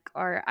really like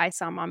are I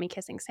Saw Mommy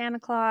Kissing Santa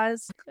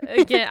Claus.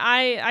 Again,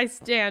 I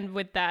stand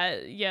with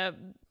that. Yeah.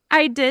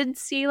 I did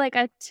see like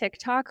a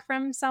TikTok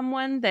from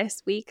someone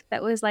this week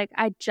that was like,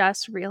 I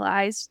just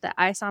realized that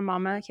I Saw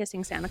Mama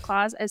Kissing Santa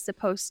Claus is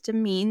supposed to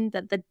mean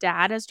that the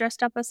dad is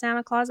dressed up as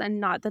Santa Claus and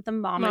not that the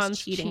mom's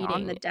cheating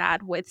on the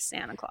dad with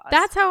Santa Claus.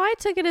 That's how I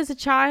took it as a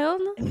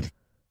child. Because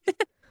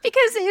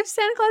if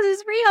Santa Claus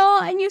is real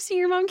and you see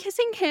your mom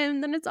kissing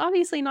him, then it's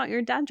obviously not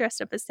your dad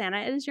dressed up as Santa.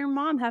 It is your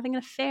mom having an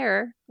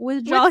affair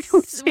with Jolly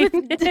Wilson.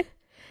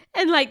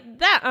 And like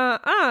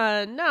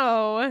that,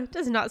 no,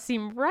 does not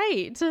seem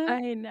right.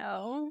 I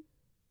know.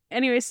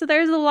 Anyway, so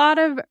there's a lot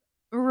of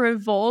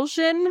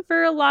revulsion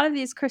for a lot of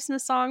these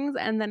Christmas songs,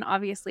 and then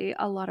obviously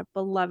a lot of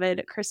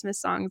beloved Christmas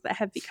songs that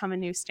have become a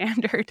new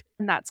standard.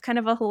 And that's kind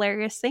of a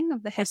hilarious thing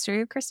of the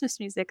history of Christmas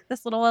music,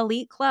 this little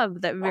elite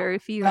club that very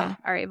few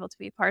are able to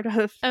be part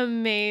of.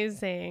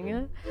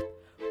 Amazing.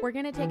 We're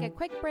going to take a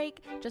quick break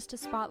just to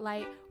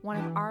spotlight one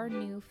of our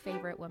new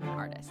favorite women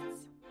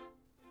artists.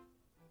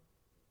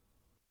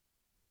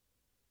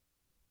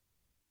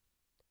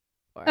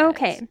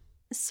 Okay,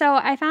 so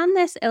I found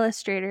this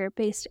illustrator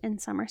based in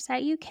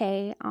Somerset,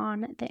 UK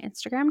on the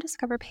Instagram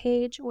Discover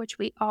page, which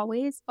we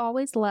always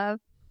love.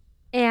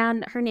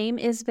 And her name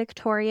is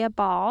Victoria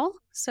Ball.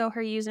 So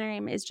her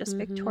username is just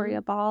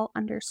Victoria Ball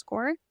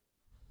 _.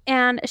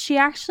 And she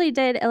actually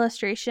did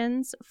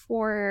illustrations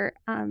for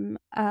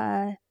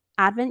a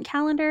advent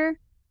calendar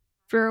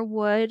for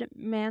Wood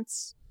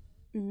Manstern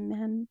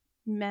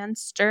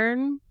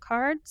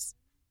cards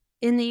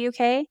in the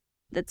UK.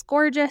 That's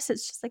gorgeous.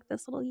 It's just like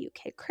this little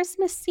UK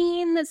Christmas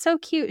scene that's so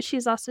cute.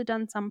 She's also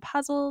done some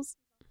puzzles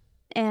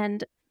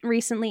and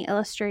recently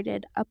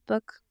illustrated a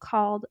book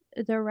called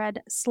The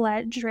Red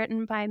Sledge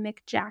written by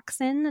Mick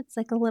Jackson. It's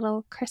like a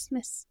little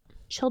Christmas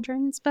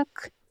children's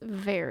book.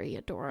 Very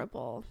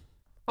adorable.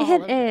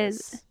 It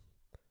is.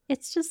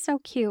 It's just so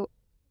cute.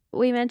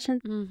 We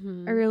mentioned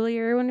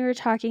earlier when we were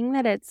talking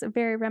that it's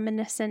very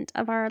reminiscent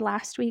of our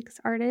last week's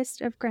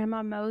artist of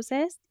Grandma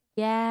Moses.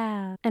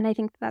 Yeah. And I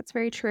think that's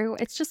very true.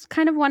 It's just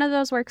kind of one of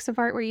those works of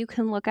art where you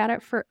can look at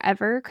it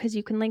forever because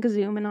you can like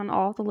zoom in on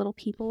all the little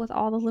people with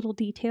all the little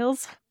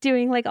details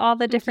doing like all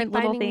the different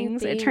little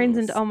things. It turns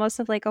into almost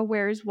of like a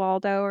Where's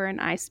Waldo or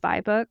an I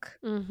Spy book.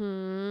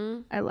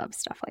 I love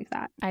stuff like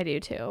that. I do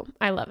too.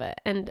 I love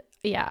it. And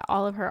yeah,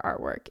 all of her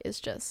artwork is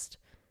just,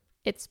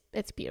 it's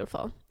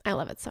beautiful. I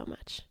love it so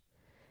much.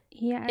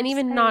 Yeah. And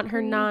even not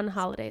her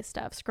non-holiday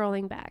stuff,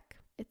 scrolling back.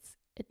 It's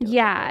adorable.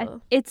 Yeah,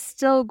 it's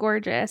still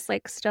gorgeous,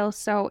 like still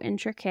so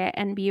intricate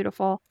and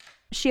beautiful.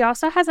 She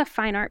also has a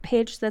fine art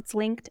page that's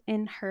linked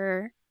in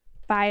her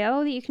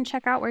bio that you can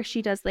check out where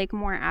she does like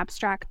more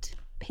abstract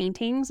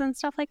paintings and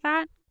stuff like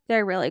that.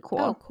 They're really cool.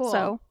 Oh, cool.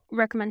 So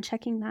recommend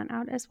checking that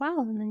out as well.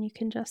 And then you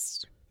can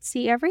just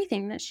see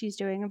everything that she's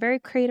doing. A very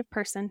creative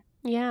person.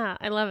 Yeah,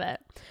 I love it.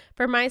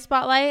 For my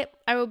spotlight,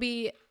 I will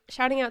be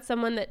shouting out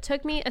someone that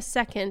took me a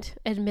second,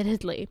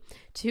 admittedly,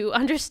 to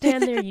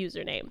understand their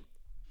username.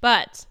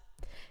 But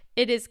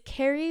it is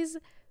Carrie's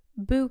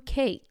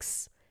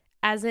Boucakes,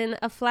 as in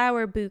a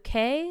flower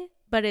bouquet,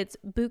 but it's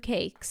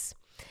boucakes.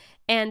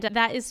 And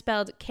that is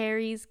spelled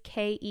Carrie's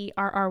KERRYS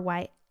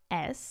 _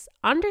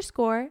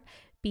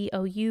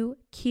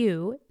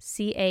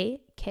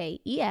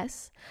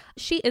 BOUQCAKES.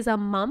 She is a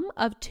mom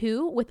of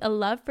 2 with a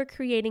love for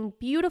creating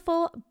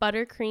beautiful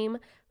buttercream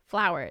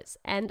flowers.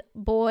 And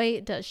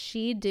boy, does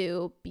she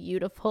do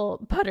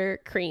beautiful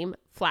buttercream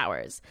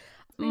flowers.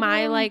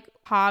 My like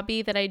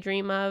hobby that I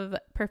dream of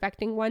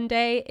perfecting one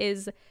day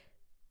is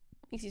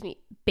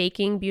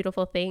baking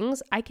beautiful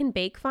things. I can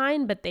bake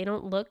fine, but they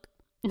don't look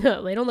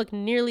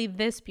nearly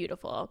this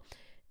beautiful.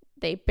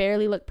 They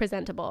barely look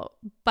presentable,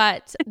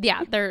 but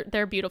yeah,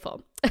 they're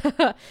beautiful.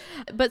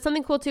 But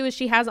something cool too is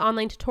she has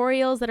online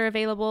tutorials that are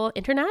available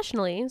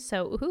internationally.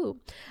 So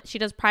she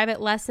does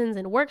private lessons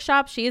and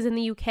workshops. She is in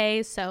the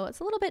UK, so it's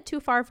a little bit too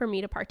far for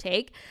me to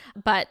partake.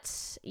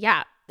 But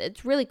yeah,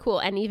 it's really cool.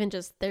 And even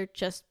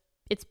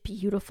it's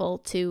beautiful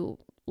to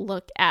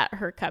look at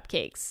her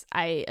cupcakes.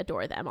 I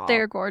adore them all.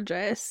 They're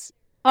gorgeous.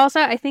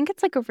 Also, I think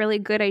it's like a really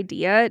good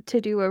idea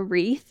to do a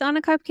wreath on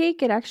a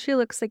cupcake. It actually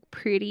looks like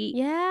pretty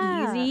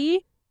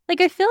easy.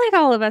 Like I feel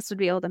like all of us would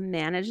be able to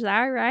manage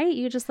that, right?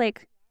 You just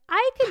like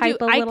I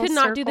could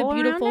not do the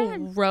beautiful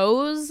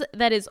rose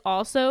that is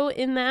also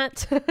in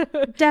that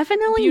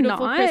definitely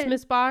beautiful not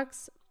Christmas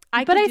box.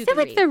 I feel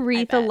like the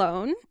wreath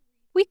alone,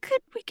 we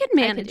could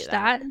manage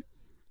that.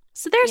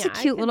 So there's a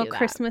cute little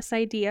Christmas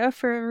idea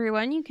for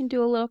everyone. You can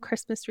do a little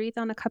Christmas wreath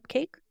on a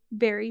cupcake.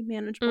 Very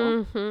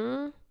manageable.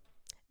 Mm-hmm.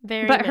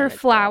 But her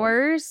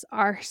flowers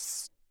are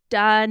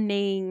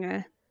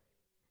stunning.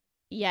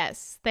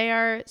 Yes, they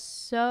are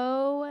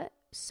so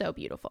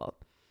beautiful.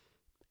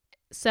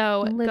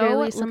 So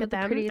Literally go look at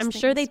them. I'm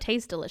sure they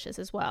taste delicious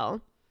as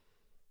well.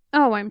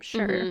 Oh, I'm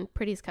sure. Mm-hmm.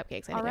 Prettiest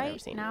cupcakes I think I've ever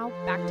seen. Now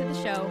back to the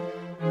show.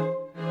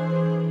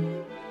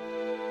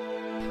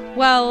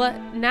 Well,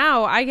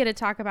 now I get to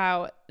talk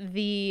about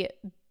the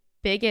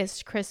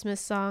biggest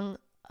Christmas song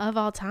of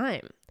all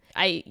time.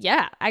 Maybe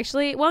not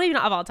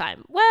of all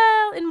time.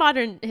 Well, in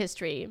modern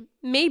history,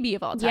 maybe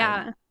of all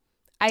time.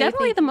 Yeah.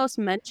 Definitely the most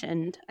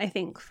mentioned, I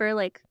think, for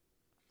like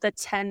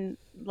the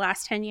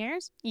last 10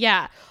 years.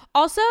 Yeah.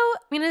 Also,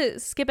 I'm going to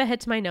skip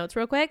ahead to my notes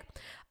real quick.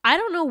 I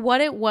don't know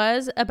what it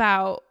was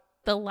about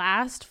the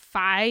last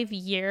 5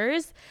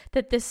 years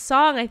that this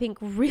song, I think,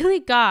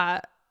 really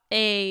got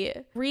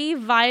a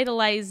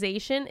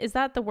revitalization. Is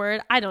that the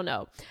word? I don't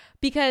know.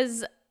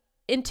 Because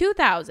in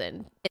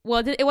 2000, it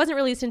wasn't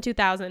released in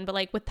 2000, but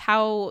like with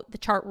how the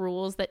chart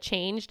rules that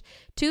changed,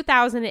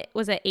 2000 it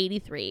was at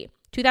 83.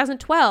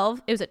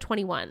 2012 it was at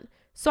 21.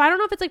 So I don't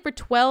know if it's like for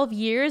 12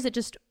 years it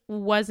just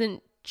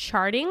wasn't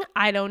charting.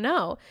 I don't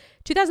know.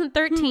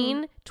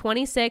 2013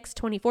 26,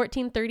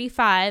 2014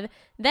 35,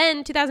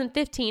 then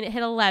 2015 it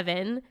hit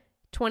 11,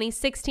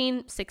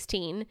 2016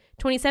 16,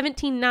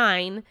 2017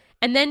 9,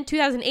 and then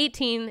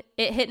 2018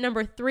 it hit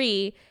number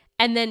 3.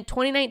 And then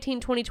 2019,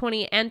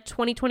 2020, and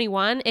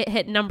 2021, it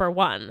hit number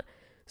 1.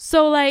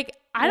 So, like,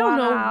 I don't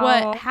know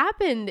what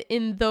happened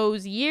in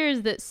those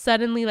years that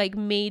suddenly, like,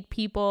 made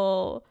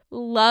people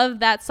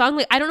love that song.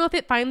 Like, I don't know if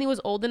it finally was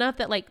old enough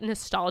that, like,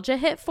 nostalgia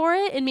hit for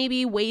it in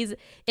maybe ways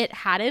it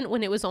hadn't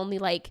when it was only,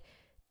 like,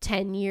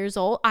 10 years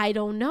old. I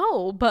don't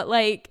know. But,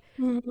 like,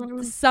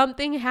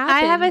 something happened.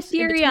 I have a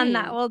theory on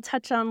that we'll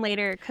touch on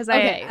later because I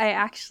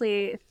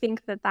actually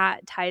think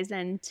that ties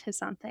into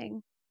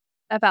something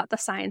about the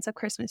science of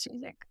Christmas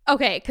music.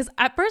 Okay, because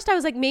at first I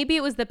was like, maybe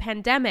it was the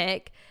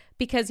pandemic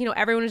because, you know,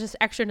 everyone was just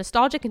extra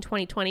nostalgic in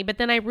 2020. But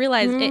then I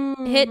realized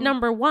it hit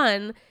number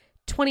 1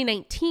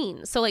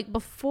 2019. So like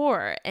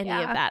before any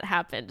of that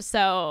happened.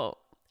 So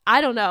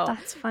I don't know.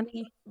 That's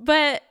funny.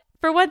 But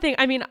for one thing,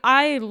 I mean,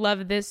 I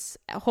love this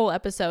whole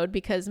episode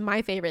because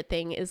my favorite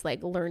thing is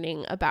like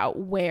learning about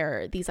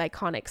where these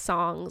iconic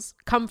songs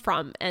come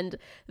from and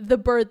the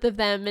birth of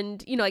them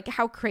and, you know, like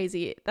how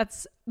crazy.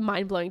 That's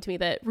mind-blowing to me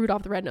that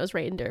Rudolph the Red-Nosed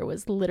Reindeer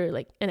was literally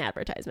like an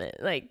advertisement.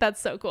 Like,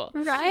 that's so cool.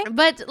 Right.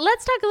 But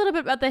let's talk a little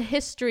bit about the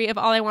history of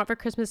All I Want for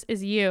Christmas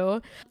Is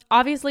You.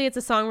 Obviously, it's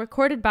a song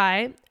recorded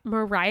by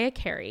Mariah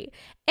Carey.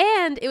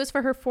 And it was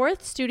for her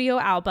 4th studio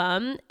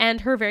album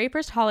and her very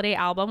first holiday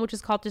album, which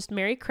is called just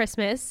Merry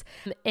Christmas.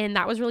 And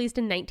that was released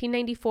in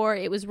 1994.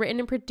 It was written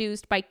and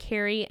produced by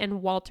Carey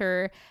and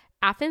Walter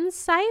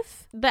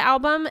Afanasieff. The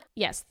album,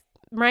 yes,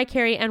 Mariah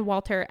Carey and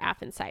Walter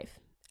Afanasieff.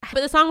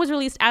 But the song was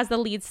released as the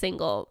lead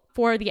single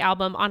for the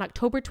album on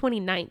October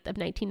 29th of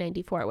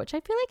 1994, which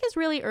I feel like is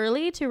really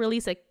early to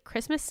release a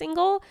Christmas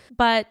single,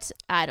 but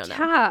I don't know.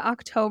 Yeah,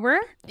 October?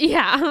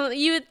 Yeah,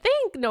 you would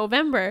think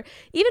November.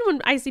 Even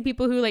when I see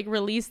people who like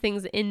release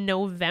things in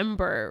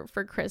November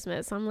for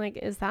Christmas, I'm like,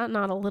 is that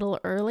not a little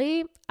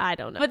early? I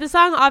don't know. But the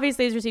song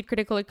obviously has received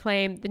critical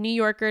acclaim. The New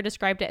Yorker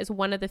described it as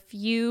one of the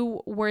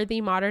few worthy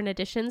modern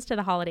additions to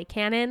the holiday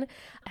canon. It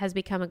has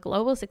become a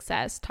global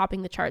success,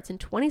 topping the charts in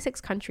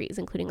 26 countries,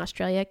 including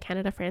Australia,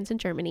 Canada, France, and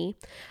Germany.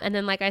 And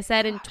then, like I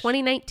said, in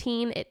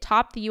 2019, it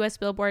topped the US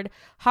Billboard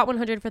Hot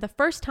 100 for the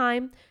first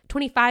time,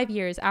 25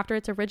 years after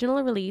its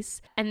original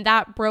release. And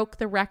that broke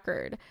the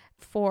record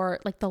for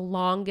like the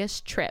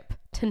longest trip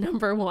to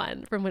number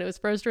 1 from when it was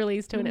first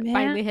released to when it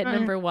finally hit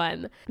number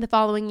 1. The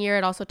following year,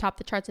 it also topped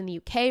the charts in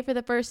the UK for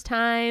the first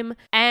time.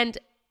 And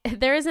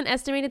there is an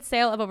estimated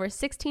sale of over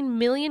 16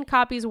 million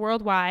copies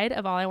worldwide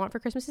of All I Want for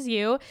Christmas Is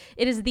You.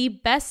 It is the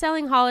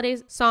best-selling holiday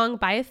song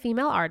by a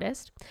female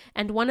artist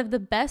and one of the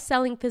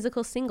best-selling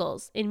physical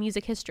singles in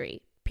music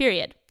history,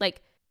 period.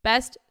 Like,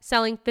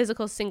 best-selling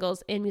physical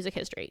singles in music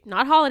history.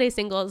 Not holiday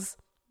singles,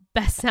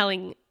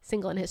 best-selling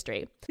single in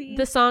history.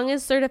 The song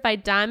is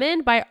certified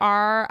diamond by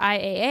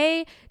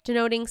RIAA,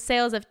 denoting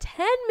sales of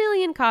 10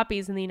 million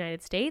copies in the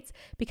United States,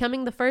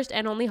 becoming the first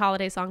and only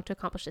holiday song to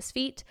accomplish this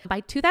feat.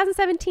 By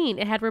 2017,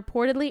 it had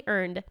reportedly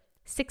earned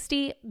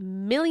 $60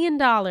 million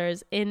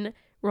in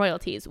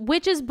royalties,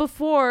 which is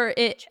before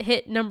it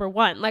hit number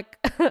one. Like,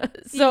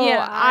 so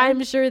yeah.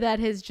 I'm sure that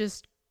has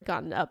just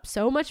gotten up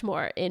so much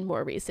more in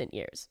more recent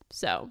years.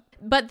 So,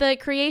 but the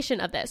creation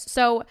of this.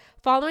 So,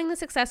 following the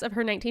success of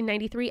her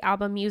 1993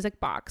 album Music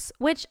Box,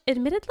 which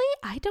admittedly,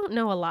 I don't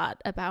know a lot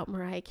about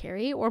Mariah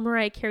Carey or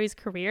Mariah Carey's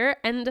career,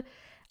 and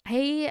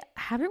I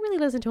haven't really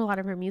listened to a lot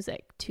of her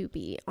music, to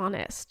be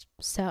honest.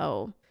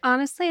 So,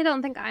 honestly, I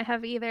don't think I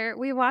have either.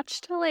 We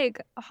watched a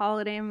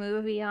holiday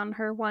movie on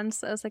her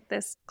once. It was like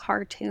this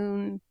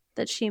cartoon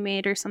that she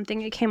made or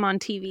something. It came on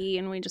TV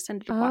and we just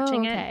ended up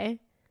watching it.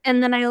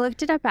 And then I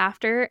looked it up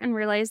after and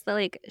realized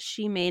that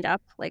she made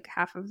up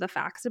half of the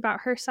facts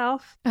about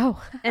herself.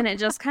 Oh. And it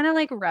just kind of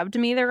rubbed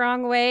me the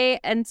wrong way.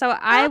 And so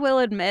I will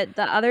admit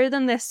that other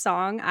than this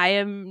song, I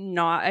am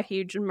not a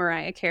huge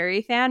Mariah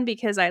Carey fan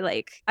because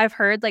I've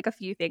heard a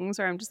few things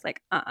where I'm just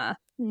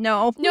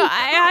no. No,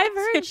 I've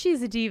heard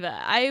she's a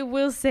diva. I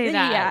will say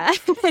that.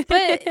 Yeah.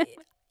 But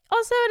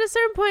also at a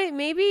certain point,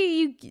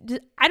 maybe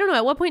I don't know.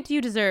 At what point do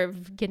you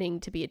deserve getting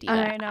to be a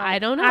diva? I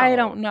don't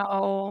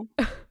know.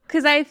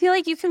 Because I feel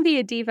like you can be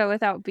a diva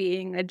without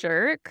being a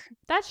jerk.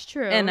 That's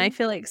true. And I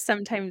feel like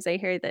sometimes I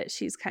hear that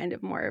she's kind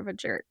of more of a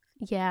jerk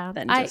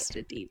than just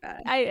a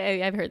diva.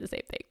 I've heard the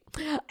same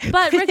thing.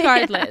 But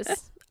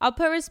regardless, I'll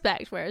put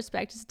respect where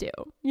respect is due,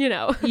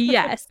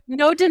 Yes.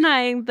 No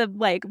denying the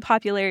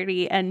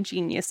popularity and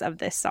genius of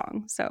this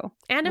song. So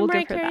and of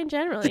Mariah Carey in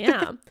general,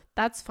 yeah.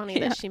 That's funny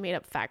that she made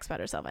up facts about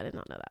herself. I did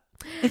not know that.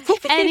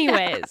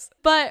 Anyways,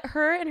 but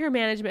her and her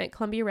management,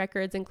 Columbia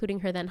Records, including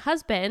her then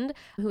husband,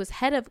 who was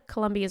head of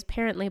Columbia's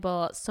parent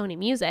label, Sony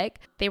Music,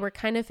 they were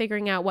kind of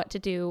figuring out what to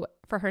do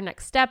for her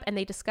next step, and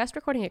they discussed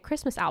recording a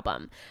Christmas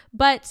album.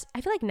 But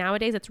I feel like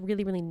nowadays it's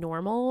really, really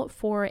normal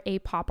for a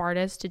pop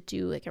artist to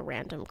do a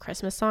random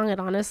Christmas song. It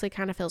honestly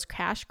kind of feels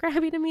cash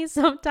grabby to me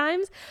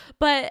sometimes.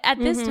 But at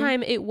this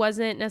time, it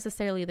wasn't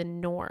necessarily the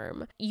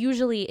norm.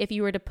 Usually, if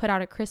you were to put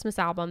out a Christmas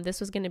album, this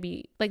was going to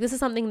be this is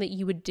something that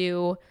you would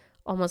do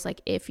almost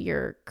if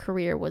your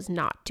career was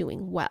not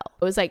doing well.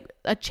 It was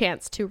a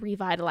chance to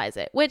revitalize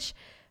it, which,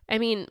 I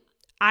mean,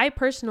 I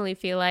personally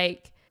feel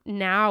like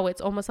now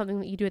it's almost something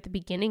that you do at the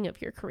beginning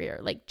of your career.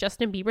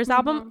 Justin Bieber's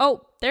album.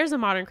 Oh, there's a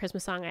modern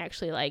Christmas song I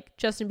actually like.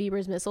 Justin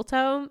Bieber's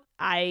Mistletoe.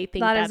 I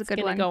think that's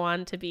going to go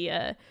on to be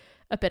a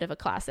bit of a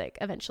classic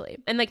eventually.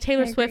 And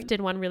Taylor Swift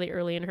did one really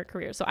early in her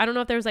career. So I don't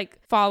know if there was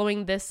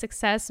following this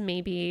success,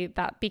 maybe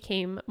that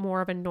became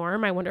more of a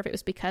norm. I wonder if it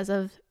was because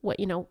of what,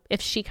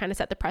 if she kind of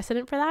set the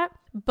precedent for that.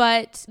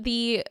 But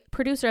the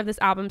producer of this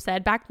album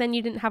said, back then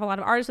you didn't have a lot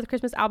of artists with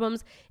Christmas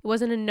albums. It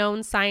wasn't a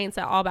known science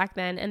at all back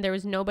then. And there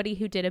was nobody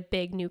who did a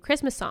big new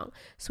Christmas song.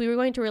 So we were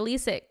going to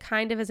release it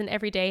kind of as an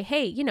everyday,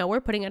 hey,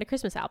 we're putting out a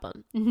Christmas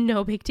album.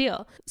 No big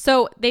deal.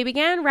 So they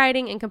began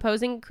writing and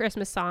composing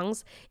Christmas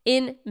songs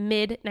in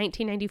mid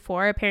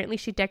 1994. Apparently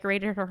she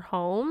decorated her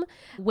home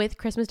with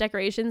Christmas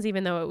decorations,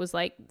 even though it was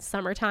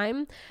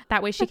summertime.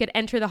 That way she could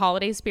enter the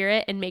holiday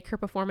spirit and make her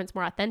performance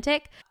more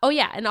authentic. Oh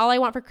yeah, and All I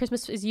Want for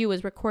Christmas Is You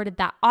was recorded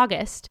that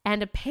August,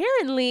 and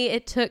apparently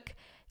it took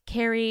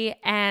Carey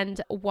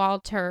and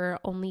Walter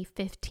only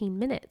 15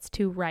 minutes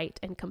to write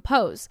and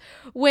compose,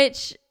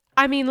 which,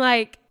 I mean,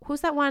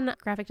 who's that one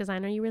graphic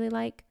designer you really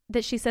like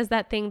that she says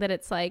that thing that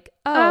it's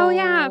oh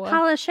yeah,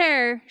 Paula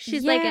Scher.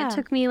 She's it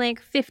took me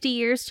 50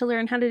 years to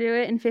learn how to do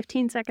it in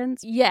 15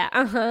 seconds. Yeah,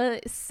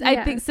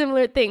 I think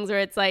similar things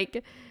where it's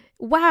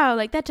wow,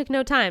 that took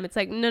no time. It's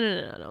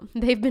no.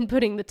 They've been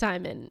putting the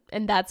time in,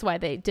 and that's why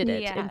they did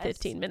it in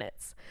 15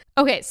 minutes.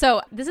 Okay,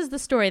 so this is the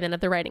story then of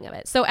the writing of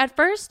it. So at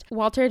first,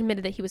 Walter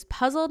admitted that he was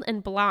puzzled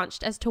and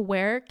blanched as to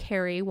where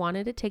Carey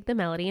wanted to take the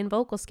melody and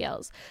vocal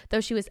scales,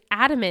 though she was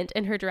adamant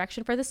in her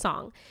direction for the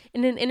song.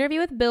 In an interview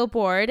with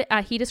Billboard,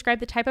 he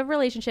described the type of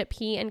relationship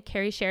he and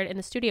Carey shared in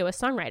the studio as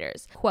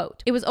songwriters.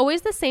 Quote, "It was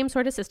always the same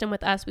sort of system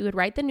with us. We would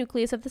write the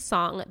nucleus of the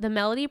song, the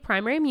melody,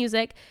 primary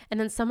music, and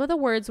then some of the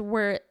words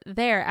were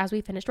there as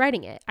we finished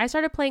writing it. I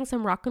started playing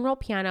some rock and roll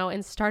piano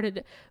and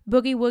started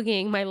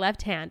boogie-woogieing my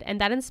left hand, and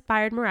that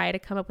inspired Mariah to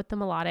come up with the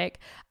melodic,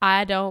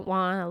 I don't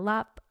want a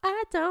lot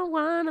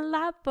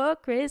for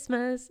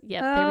Christmas.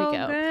 Yep, there we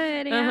go.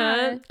 Good,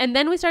 yeah. And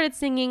then we started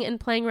singing and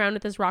playing around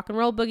with this rock and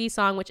roll boogie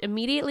song, which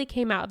immediately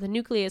came out of the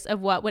nucleus of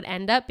what would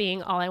end up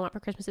being All I Want for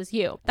Christmas Is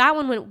You. That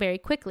one went very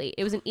quickly.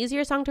 It was an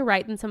easier song to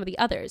write than some of the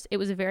others. It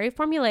was very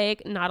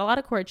formulaic, not a lot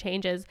of chord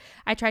changes.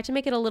 I tried to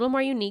make it a little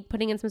more unique,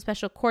 putting in some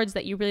special chords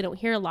that you really don't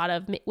hear a lot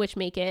of, which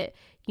make it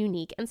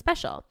unique and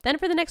special. Then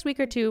for the next week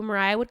or two,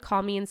 Mariah would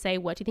call me and say,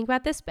 what do you think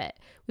about this bit?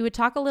 We would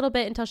talk a little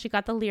bit until she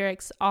got the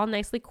lyrics all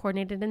nicely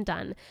coordinated and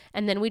done.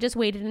 And then we just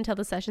waited until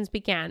the sessions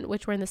began,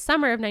 which were in the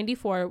summer of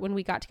 94 when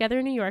we got together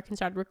in New York and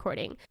started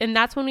recording. And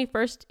that's when we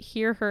first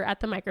hear her at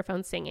the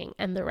microphone singing,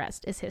 and the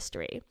rest is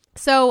history.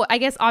 So I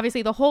guess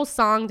obviously the whole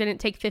song didn't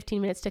take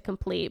 15 minutes to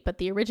complete, but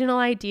the original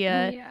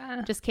idea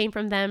just came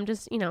from them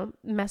just, you know,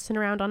 messing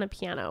around on a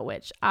piano,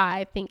 which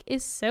I think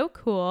is so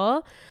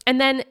cool. And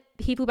then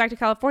he flew back to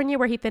California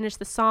where he finished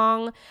the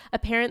song.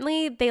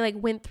 Apparently they like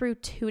went through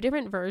 2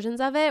 different versions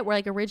of it, where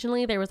like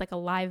originally there was like a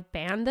live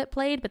band that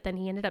played, but then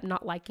he ended up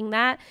not liking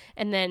that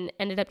and then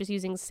ended up just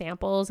using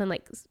samples and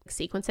like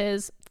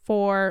sequences,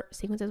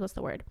 what's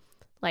the word?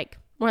 Like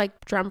more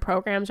like drum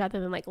programs rather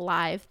than like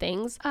live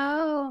things.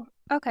 Oh,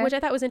 okay. Which I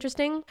thought was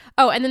interesting.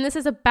 Oh, and then this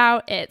is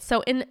about it.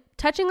 So in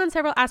touching on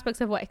several aspects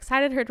of what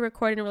excited her to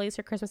record and release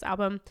her Christmas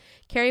album,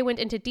 Carrie went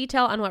into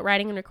detail on what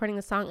writing and recording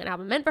the song and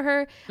album meant for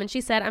her. And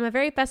she said, "I'm a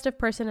very festive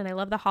person and I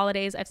love the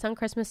holidays. I've sung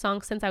Christmas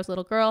songs since I was a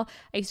little girl.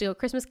 I used to go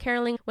Christmas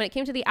caroling. When it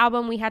came to the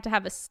album, we had to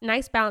have a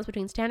nice balance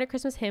between standard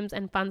Christmas hymns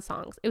and fun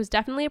songs. It was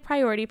definitely a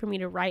priority for me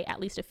to write at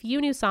least a few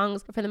new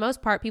songs, but for the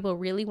most part, people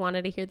really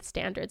wanted to hear the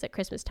standards at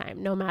Christmas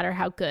time, no matter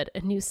how good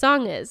a new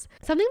song is."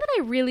 Something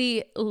that I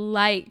really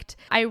liked,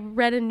 I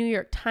read a New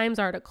York Times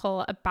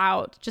article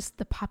about just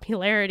the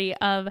popularity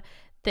of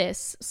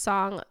this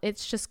song.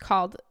 It's just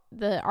called,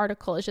 the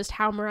article is just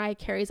how Mariah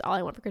Carey's All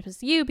I Want for Christmas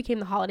Is You became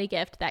the holiday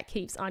gift that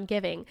keeps on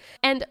giving.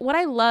 And what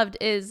I loved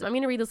is, I'm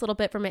going to read this little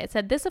bit from it. It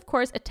said, "This, of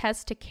course,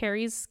 attests to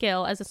Carey's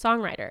skill as a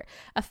songwriter,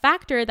 a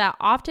factor that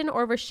often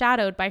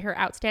overshadowed by her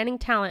outstanding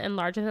talent and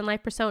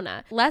larger-than-life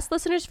persona. Lest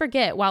listeners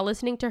forget, while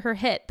listening to her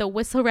hit, The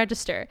Whistle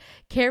Register,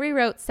 Carey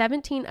wrote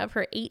 17 of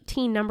her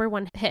 18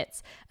 #1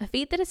 hits, a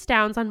feat that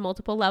astounds on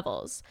multiple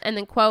levels." And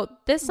then,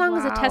 quote, "This song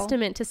is a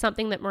testament to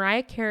something that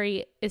Mariah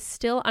Carey is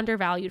still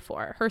undervalued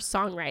for, her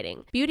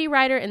songwriting. Beauty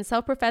writer and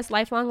self-professed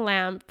lifelong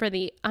lamb, for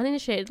the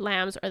uninitiated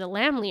lambs or the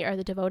Lamley are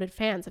the devoted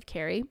fans of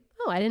Carey."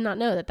 Oh, I did not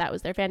know that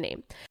was their fan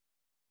name.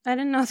 I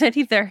didn't know that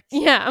either.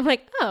 Yeah, I'm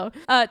like, oh.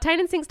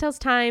 Tynan Sings Tells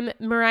Time,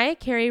 "Mariah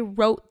Carey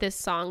wrote this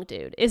song,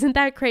 dude. Isn't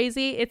that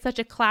crazy? It's such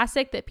a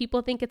classic that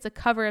people think it's a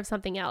cover of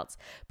something else.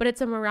 But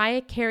it's a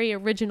Mariah Carey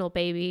original,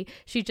 baby.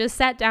 She just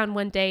sat down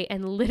one day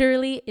and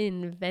literally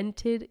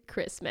invented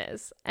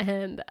Christmas."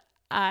 And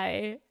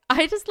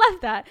I just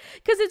love that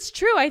because it's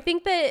true. I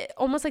think that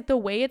almost like the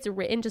way it's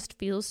written just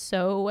feels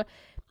so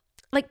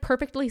like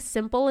perfectly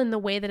simple in the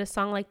way that a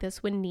song like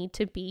this would need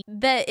to be,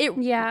 that it,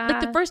 like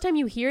the first time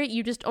you hear it,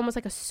 you just almost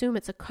like assume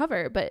it's a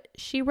cover, but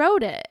she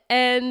wrote it.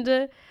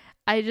 And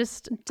I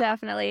just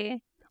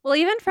definitely, well,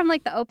 even from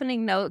like the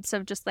opening notes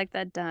of just like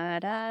the da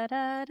da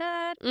da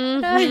da,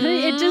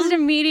 it just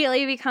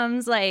immediately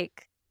becomes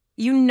like,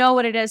 you know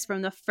what it is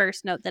from the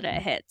first note that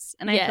it hits.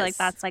 And I feel like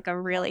that's like a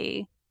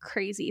really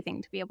crazy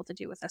thing to be able to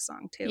do with a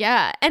song too.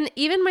 Yeah. And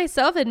even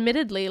myself,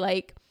 admittedly,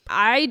 like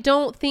I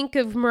don't think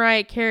of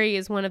Mariah Carey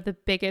as one of the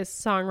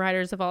biggest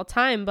songwriters of all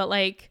time, but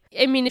like,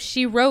 I mean,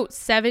 she wrote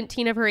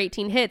 17 of her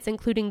 18 hits,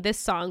 including this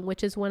song,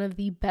 which is one of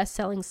the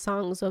best-selling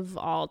songs of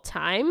all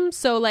time.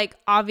 So like,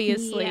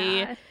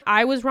 obviously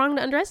I was wrong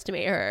to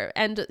underestimate her,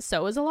 and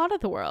so is a lot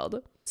of the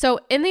world. So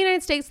in the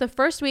United States, the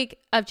first week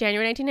of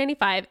January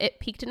 1995, it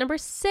peaked at number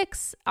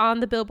 6 on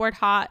the Billboard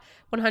Hot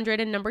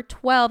 100 and number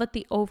 12 at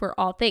the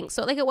overall thing.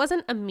 So like, it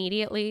wasn't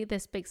immediately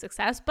this big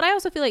success, but I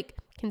also feel like,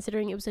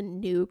 considering it was a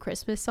new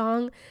Christmas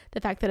song,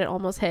 the fact that it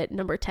almost hit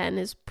number 10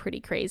 is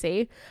pretty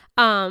crazy.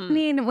 I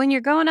mean, when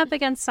you're going up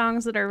against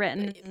songs that are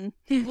written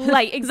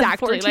like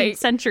exactly the 14th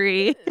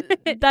century,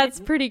 that's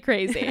pretty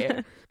crazy.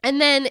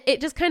 And then it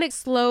just kind of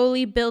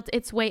slowly built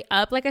its way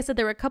up. Like I said,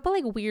 there were a couple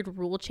like weird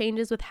rule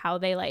changes with how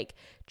they like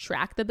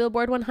track the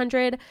Billboard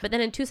 100. But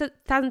then in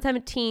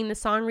 2017, the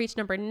song reached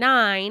number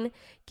 9,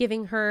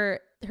 giving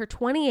her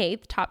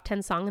 28th top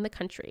 10 song in the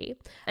country.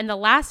 And the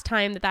last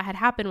time that had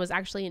happened was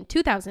actually in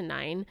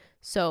 2009.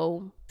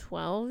 So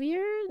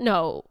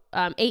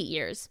 8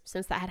 years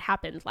since that had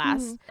happened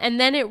last. And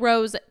then it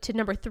rose to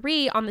number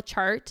 3 on the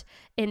chart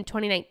in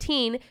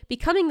 2019,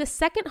 becoming the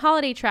second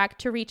holiday track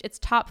to reach its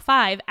top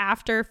 5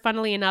 after,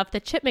 funnily enough, the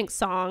Chipmunks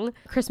song,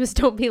 Christmas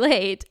Don't Be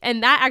Late.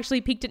 And that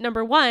actually peaked at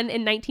number 1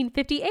 in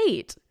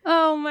 1958.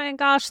 Oh my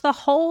gosh, the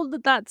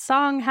hold that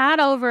song had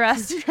over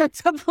us for a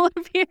couple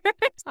of years.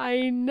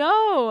 I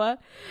know.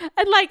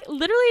 And like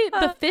literally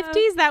the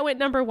 50s that went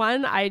number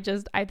 1, I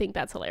think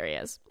that's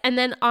hilarious. And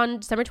then on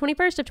December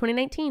 21st of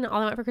 2019,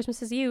 All I Want for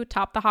Christmas Is You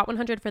topped the Hot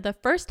 100 for the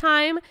first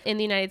time in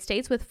the United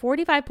States with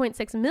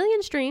 45.6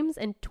 million streams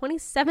and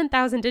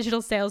 27,000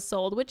 digital sales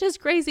sold, which is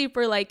crazy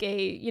for like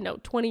a,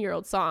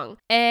 20-year-old song.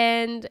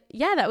 And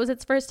yeah, that was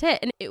its first hit.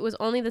 And it was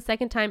only the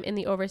second time in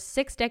the over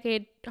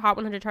 6-decade Hot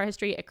 100 chart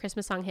history a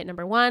Christmas song hit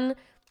number 1,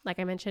 like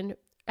I mentioned,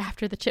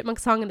 after the Chipmunk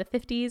song in the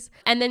 50s.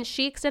 And then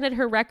she extended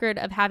her record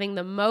of having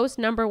the most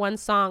number 1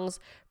 songs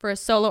for a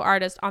solo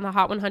artist on the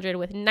Hot 100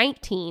 with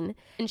 19.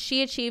 And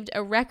she achieved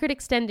a record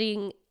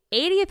extending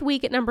 80th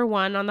week at number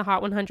 1 on the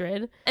Hot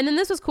 100. And then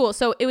this was cool.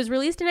 So it was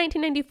released in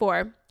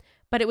 1994,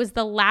 but it was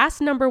the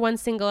last number 1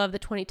 single of the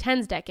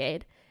 2010s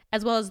decade,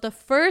 as well as the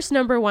first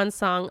number 1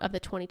 song of the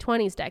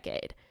 2020s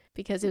decade.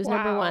 Because it was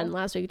number 1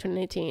 last week of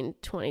 2019,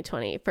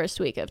 2020, first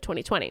week of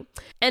 2020.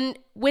 And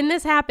when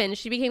this happened,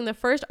 she became the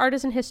first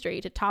artist in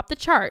history to top the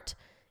chart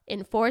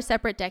in 4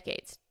 separate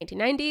decades: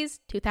 1990s,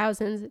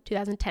 2000s,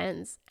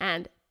 2010s,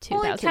 and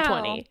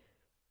 2020.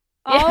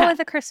 All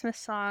with a Christmas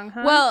song,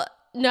 huh? Well,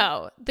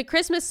 no, the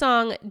Christmas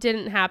song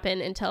didn't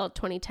happen until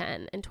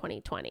 2010 and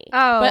 2020.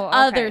 But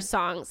other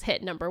songs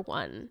hit number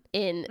one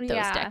in those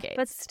decades.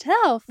 But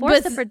still, four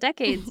separate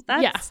decades.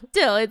 That's... Yeah,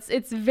 still,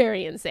 it's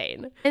very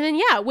insane. And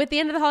then, with the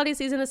end of the holiday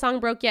season, the song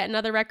broke yet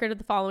another record of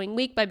the following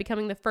week by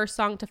becoming the first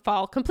song to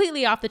fall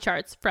completely off the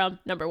charts from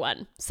number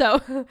one.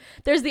 So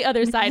there's the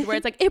other side where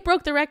it's like it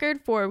broke the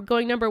record for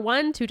going number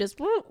one to just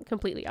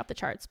completely off the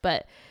charts.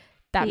 But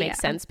that makes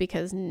sense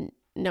because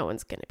no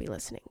one's going to be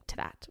listening to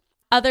that.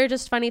 Other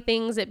just funny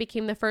things, it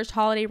became the first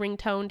holiday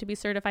ringtone to be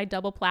certified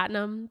double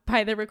platinum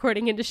by the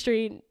recording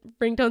industry.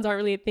 Ringtones aren't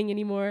really a thing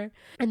anymore.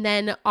 And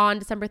then on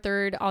December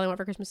 3rd, All I Want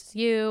for Christmas Is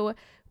You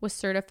was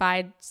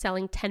certified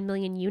selling 10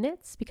 million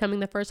units,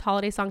 becoming the first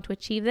holiday song to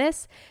achieve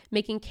this,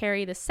 making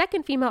Carrie the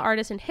second female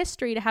artist in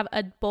history to have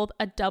both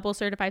a double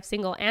certified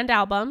single and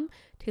album.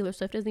 Taylor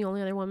Swift is the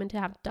only other woman to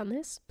have done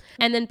this.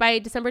 And then by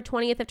December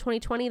 20th of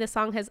 2020, the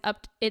song has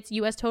upped its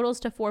US totals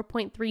to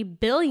 4.3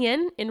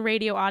 billion in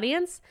radio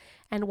audience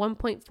and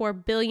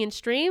 1.4 billion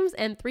streams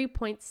and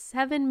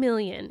 3.7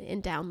 million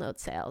in download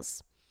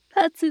sales.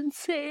 That's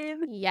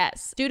insane.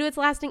 Yes. Due to its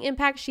lasting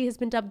impact, she has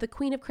been dubbed the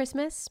Queen of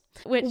Christmas,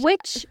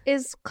 which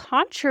is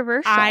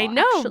controversial. I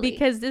know, actually.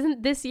 because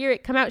isn't this year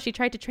it come out, she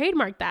tried to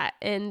trademark that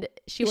and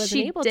she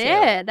wasn't able to. She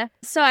did.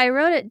 So I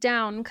wrote it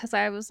down because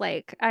I was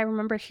like, I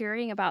remember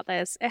hearing about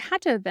this. It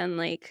had to have been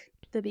like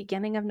the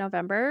beginning of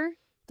November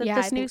that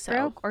this news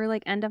broke, or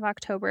like end of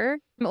October.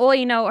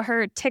 Well,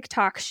 her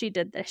TikTok she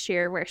did this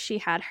year where she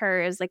had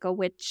her as like a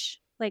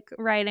witch, like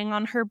riding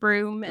on her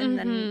broom, and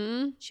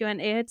then she went,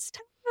 "It's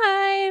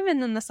time,"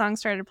 and then the song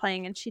started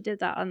playing, and she did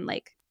that on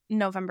like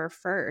November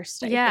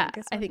 1st.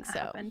 I think so.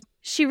 Happened.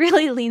 She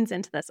really leans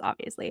into this,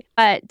 obviously,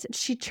 but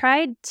she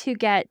tried to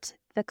get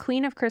the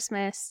Queen of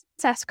Christmas,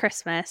 Princess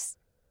Christmas,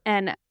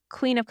 and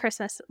Queen of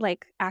Christmas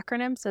like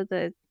acronym, so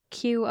the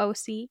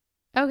QOC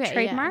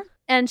trademark.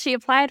 And she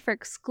applied for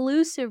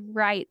exclusive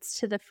rights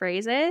to the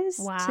phrases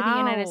to the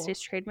United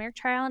States Trademark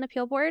Trial and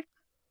Appeal Board.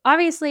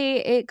 Obviously,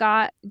 it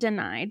got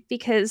denied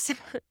because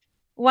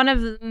one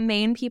of the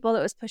main people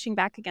that was pushing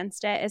back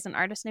against it is an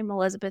artist named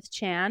Elizabeth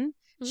Chan.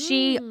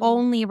 She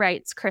only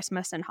writes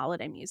Christmas and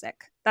holiday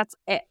music. That's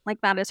it.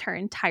 Like, that is her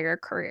entire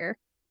career.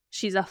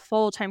 She's a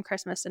full-time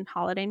Christmas and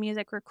holiday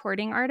music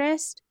recording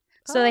artist.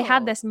 So they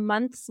had this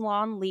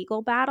months-long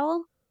legal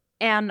battle.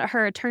 And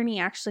her attorney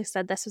actually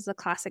said this was a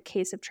classic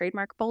case of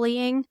trademark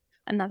bullying.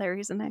 Another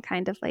reason I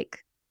kind of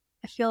like,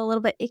 I feel a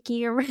little bit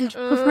icky around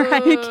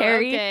Mariah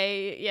Carey.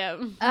 Okay, yeah.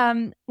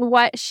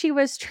 What she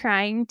was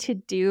trying to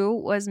do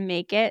was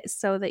make it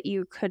so that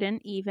you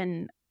couldn't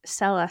even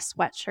sell a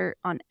sweatshirt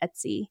on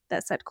Etsy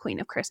that said Queen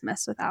of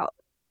Christmas without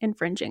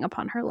infringing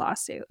upon her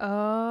lawsuit.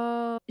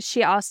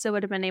 She also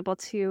would have been able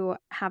to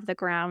have the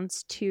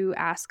grounds to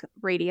ask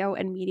radio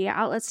and media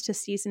outlets to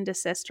cease and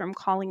desist from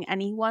calling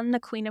anyone the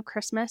Queen of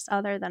Christmas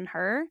other than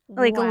her.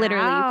 Like,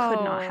 literally, you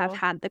could not have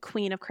had the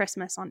Queen of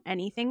Christmas on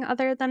anything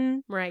other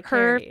than Mariah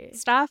her Carey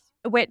stuff,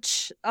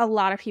 which a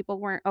lot of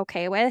people weren't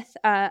okay with.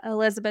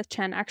 Elizabeth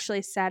Chen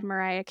actually said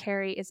Mariah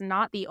Carey is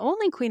not the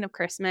only Queen of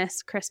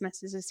Christmas.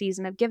 Christmas is a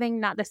season of giving,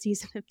 not the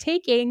season of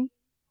taking.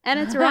 And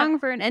it's wrong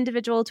for an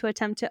individual to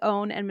attempt to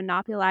own and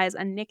monopolize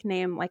a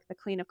nickname like the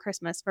Queen of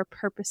Christmas for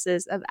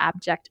purposes of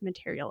abject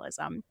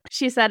materialism.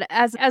 She said,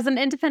 as an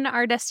independent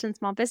artist and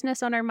small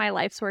business owner, my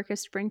life's work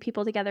is to bring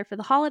people together for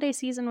the holiday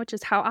season, which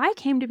is how I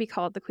came to be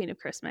called the Queen of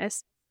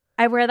Christmas.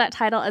 I wear that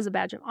title as a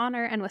badge of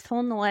honor and with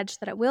full knowledge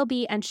that it will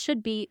be and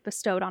should be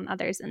bestowed on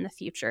others in the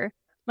future.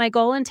 My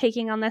goal in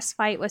taking on this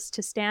fight was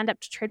to stand up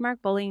to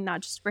trademark bullying,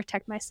 not just to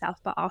protect myself,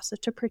 but also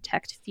to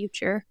protect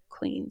future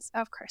Queens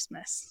of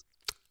Christmas.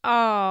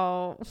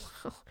 Oh,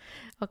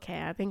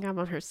 okay. I think I'm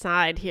on her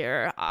side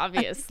here,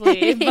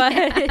 obviously, but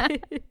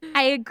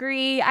I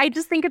agree. I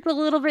just think it's a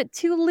little bit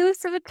too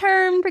loose of a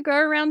term to go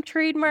around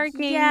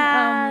trademarking.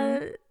 Yeah,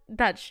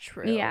 that's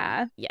true.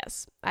 Yeah.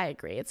 Yes, I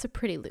agree. It's a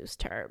pretty loose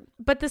term,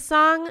 but the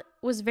song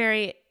was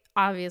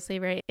obviously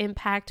very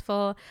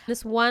impactful.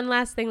 This one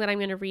last thing that I'm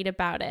going to read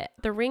about it.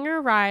 The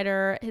Ringer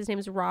writer, his name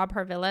is Rob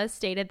Harvilla,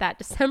 stated that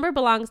December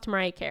belongs to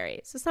Mariah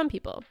Carey. So some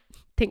people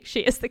think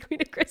she is the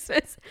Queen of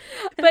Christmas,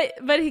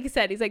 but he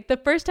said, he's like, the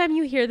first time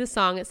you hear the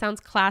song, it sounds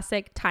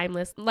classic,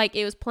 timeless, like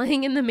it was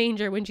playing in the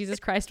manger when Jesus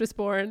Christ was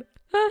born.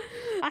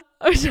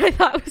 Which I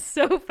thought was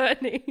so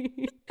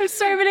funny. I'm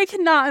sorry, but I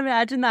cannot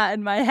imagine that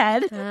in my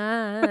head.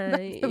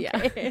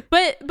 Yeah.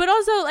 But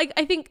also, like,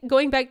 I think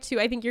going back to,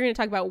 I think you're going to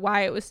talk about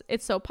why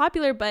it's so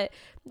popular, but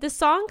the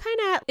song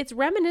kind of, it's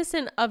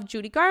reminiscent of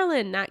Judy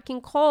Garland, Nat King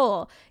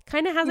Cole,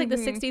 kind of has like the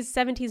 60s,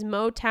 70s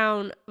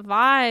Motown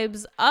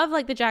vibes of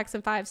like the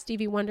Jackson 5,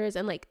 Stevie Wonders,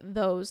 and like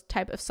those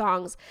type of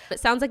songs. It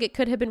sounds like it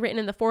could have been written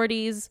in the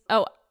 40s.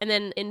 Oh, and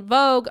then in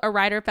Vogue, a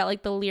writer felt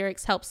like the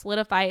lyrics helped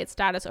solidify its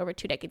status over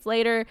 2 decades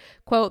later.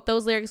 Quote,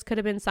 those lyrics could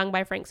have been sung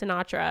by Frank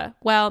Sinatra.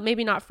 Well,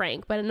 maybe not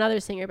Frank, but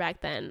another singer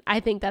back then. I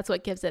think that's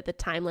what gives it the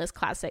timeless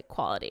classic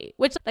quality,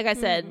 which, like I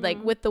said,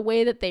 like with the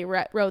way that they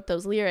wrote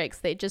those lyrics,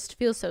 they just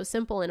feel so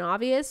simple and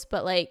obvious.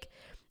 But like,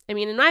 I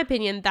mean, in my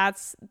opinion,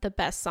 that's the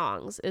best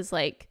songs, is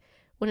like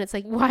when it's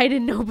like, why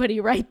did nobody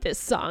write this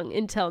song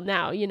until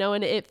now, you know?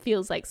 And it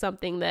feels like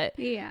something that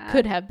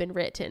could have been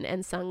written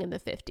and sung in the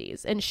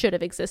 50s and should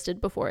have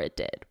existed before it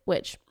did,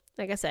 which,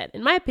 like I said,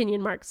 in my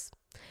opinion, marks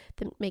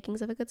the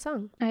makings of a good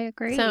song. I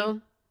agree. So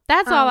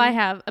that's all I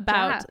have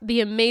about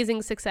the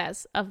amazing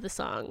success of the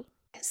song.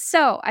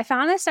 So I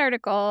found this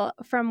article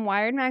from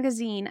Wired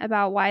Magazine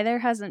about why there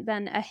hasn't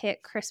been a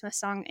hit Christmas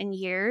song in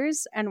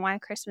years and why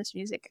Christmas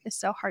music is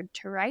so hard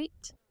to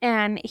write.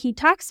 And he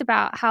talks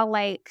about how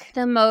like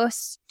the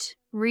most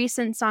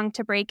recent song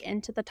to break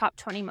into the top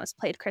 20 most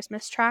played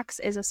Christmas tracks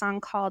is a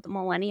song called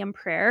Millennium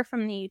Prayer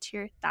from the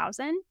year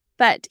 1000.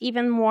 But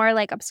even more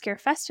like obscure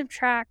festive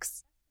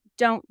tracks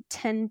don't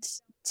tend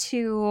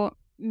to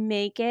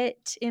make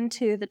it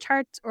into the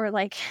charts or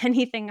like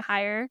anything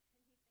higher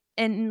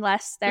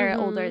unless they're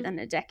older than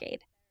a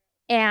decade.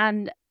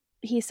 And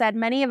he said,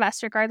 many of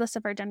us, regardless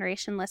of our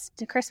generation, listen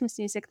to Christmas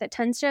music that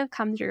tends to have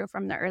come through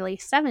from the early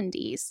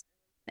 70s.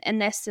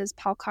 And this is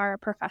Paul Carr, a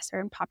professor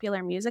in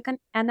popular music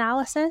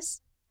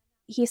analysis.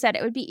 He said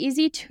it would be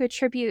easy to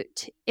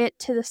attribute it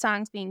to the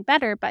songs being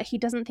better, but he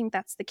doesn't think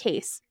that's the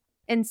case.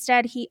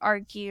 Instead, he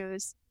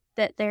argues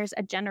that there's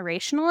a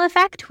generational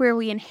effect where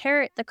we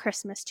inherit the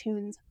Christmas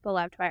tunes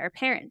beloved by our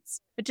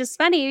parents, which is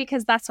funny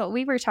because that's what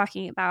we were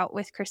talking about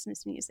with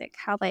Christmas music,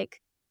 how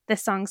like the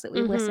songs that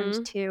we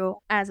listened to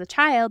as a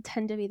child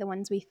tend to be the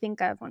ones we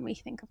think of when we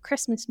think of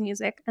Christmas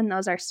music, and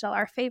those are still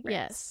our favorites.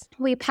 Yes.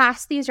 We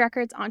pass these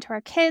records on to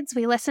our kids,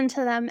 we listen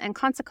to them, and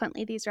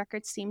consequently these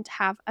records seem to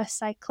have a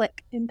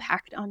cyclic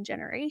impact on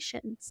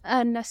generations.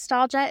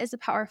 Nostalgia is a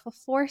powerful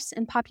force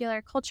in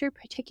popular culture,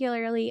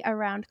 particularly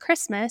around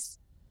Christmas.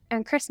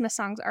 And Christmas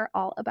songs are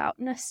all about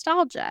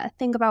nostalgia.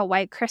 Think about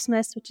White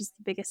Christmas, which is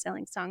the biggest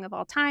selling song of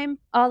all time.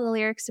 All the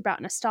lyrics about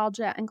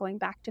nostalgia and going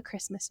back to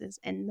Christmases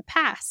in the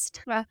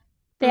past.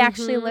 They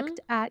actually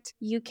looked at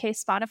UK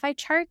Spotify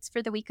charts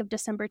for the week of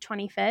December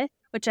 25th,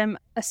 which I'm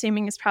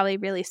assuming is probably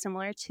really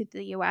similar to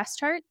the US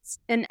charts.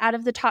 And out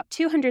of the top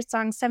 200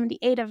 songs,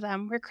 78 of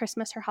them were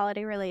Christmas or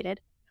holiday related.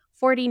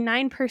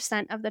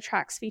 49% of the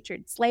tracks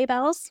featured sleigh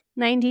bells.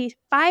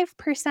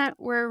 95%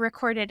 were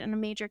recorded in a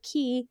major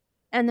key.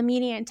 And the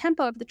median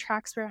tempo of the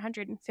tracks were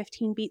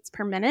 115 beats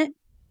per minute.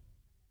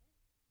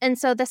 And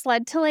so this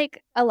led to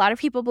like a lot of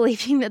people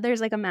believing that there's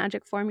like a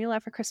magic formula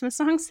for Christmas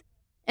songs.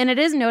 And it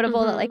is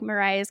notable that like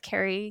Mariah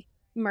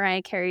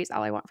Carey's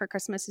All I Want for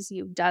Christmas Is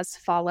You does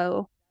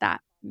follow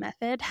that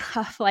method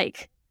of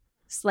like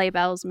sleigh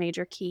bells,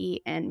 major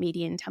key, and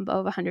median tempo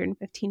of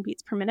 115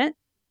 beats per minute.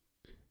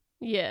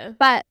 Yeah.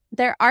 But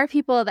there are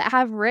people that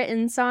have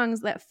written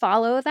songs that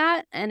follow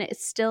that and it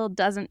still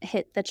doesn't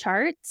hit the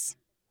charts.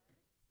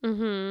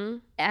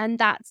 And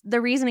that's the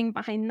reasoning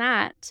behind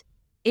that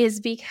is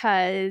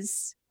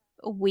because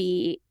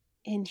we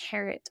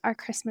inherit our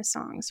Christmas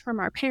songs from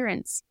our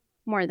parents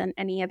more than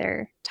any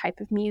other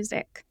type of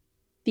music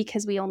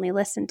because we only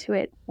listen to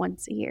it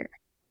once a year.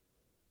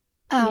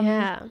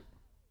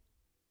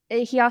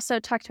 He also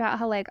talked about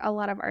how like a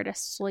lot of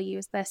artists will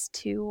use this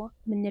to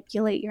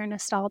manipulate your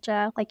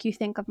nostalgia. Like you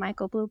think of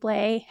Michael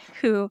Bublé,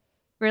 who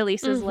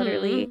releases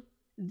literally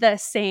the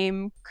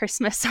same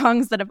Christmas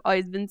songs that have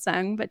always been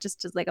sung, but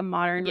just as like a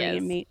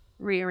modern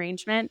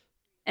rearrangement,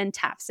 and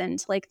taps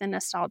into like the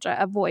nostalgia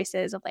of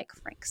voices of like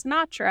Frank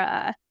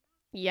Sinatra.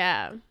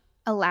 Yeah.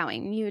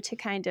 Allowing you to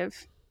kind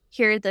of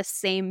hear the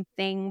same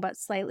thing, but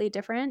slightly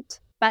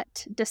different.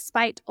 But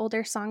despite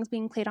older songs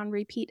being played on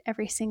repeat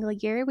every single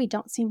year, we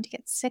don't seem to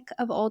get sick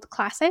of old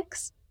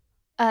classics.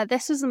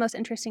 This was the most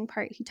interesting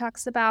part. He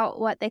talks about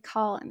what they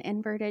call an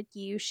inverted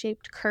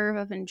U-shaped curve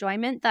of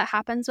enjoyment that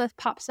happens with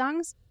pop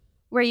songs,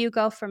 where you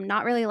go from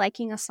not really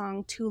liking a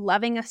song to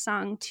loving a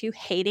song to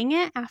hating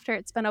it after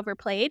it's been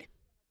overplayed.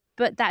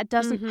 But that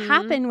doesn't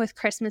happen with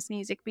Christmas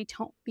music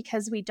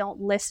because we don't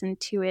listen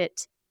to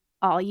it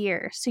all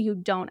year. So you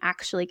don't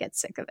actually get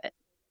sick of it.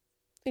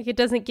 Like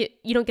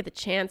you don't get the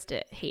chance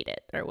to hate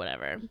it or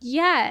whatever.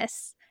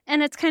 Yes.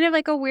 And it's kind of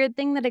like a weird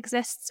thing that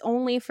exists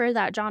only for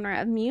that genre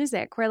of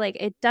music where like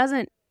it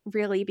doesn't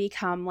really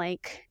become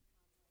like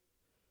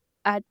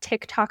a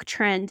TikTok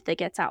trend that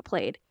gets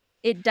outplayed.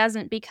 It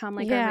doesn't become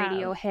like a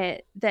radio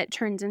hit that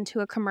turns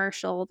into a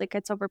commercial that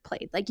gets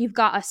overplayed. Like you've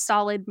got a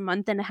solid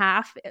month and a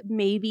half,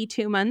 maybe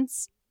 2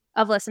 months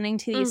of listening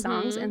to these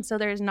songs. And so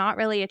there's not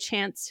really a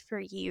chance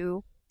for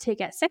you to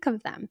get sick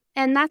of them.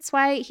 And that's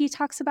why he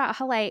talks about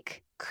how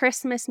like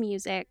Christmas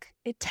music,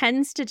 it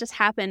tends to just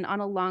happen on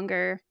a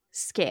longer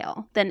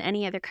scale than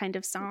any other kind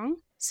of song.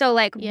 So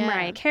like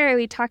Mariah Carey,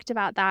 we talked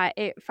about that.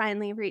 It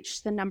finally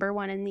reached the number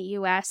one in the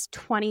US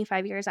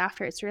 25 years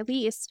after it's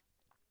released.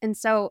 And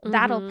so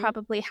that'll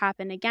probably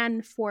happen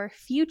again for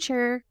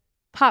future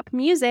pop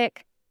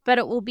music, but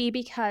it will be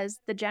because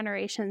the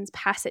generations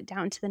pass it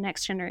down to the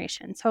next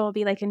generation. So it'll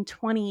be like in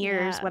 20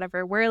 years,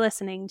 whatever we're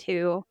listening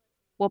to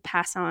will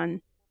pass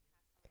on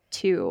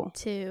to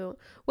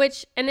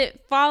which, and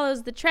it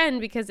follows the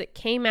trend because it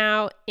came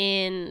out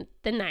in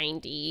the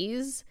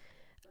 90s.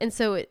 And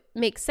so it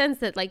makes sense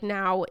that like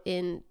now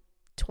in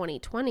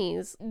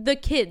 2020s, the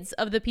kids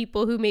of the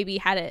people who maybe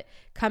had it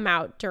come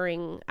out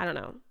during, I don't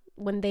know,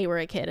 when they were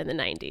a kid in the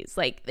 90s.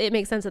 Like, it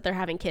makes sense that they're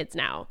having kids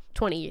now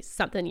 20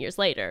 something years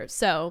later,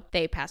 so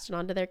they passed it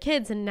on to their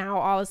kids, and now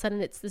all of a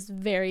sudden it's this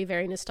very,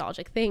 very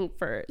nostalgic thing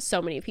for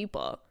so many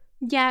people.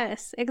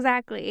 Yes,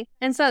 exactly.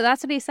 And so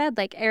that's what he said,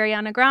 like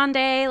Ariana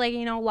Grande, like,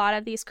 you know, a lot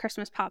of these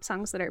Christmas pop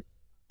songs that are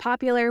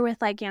popular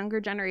with like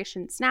younger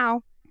generations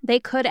now, they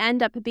could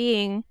end up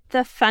being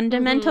the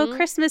fundamental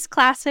Christmas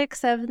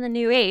classics of the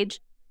new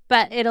age,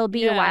 but it'll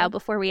be a while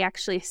before we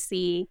actually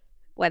see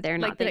whether or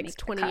not like they the next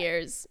 20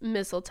 years.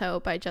 Mistletoe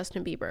by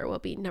Justin Bieber will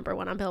be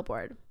 #1 on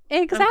Billboard.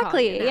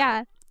 Exactly.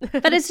 Yeah.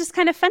 But it's just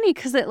kind of funny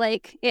because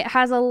it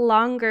has a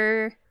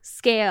longer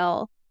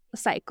scale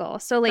cycle.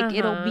 So like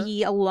it'll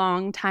be a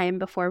long time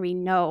before we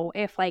know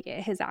if like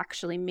it has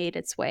actually made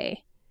its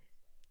way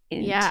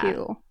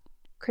into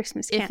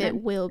Christmas canon. If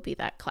it will be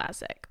that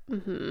classic.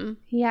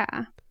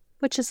 Yeah.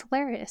 Which is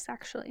hilarious,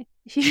 actually,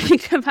 if you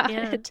think about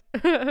it.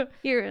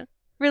 You're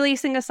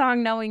releasing a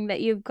song knowing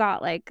that you've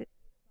got like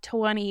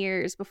 20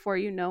 years before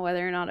you know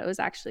whether or not it was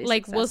actually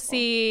like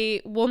successful.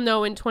 We'll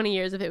know in 20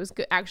 years if it was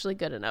actually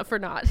good enough or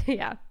not.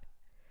 Yeah.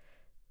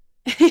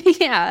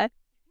 Yeah.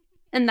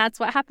 And that's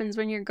what happens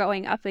when you're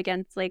going up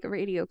against like a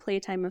radio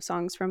playtime of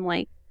songs from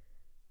like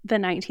the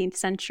 19th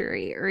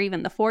century or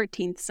even the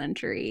 14th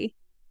century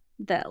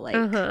that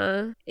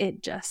like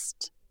it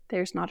just,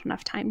 there's not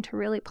enough time to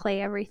really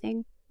play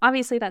everything.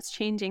 Obviously, that's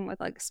changing with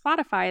like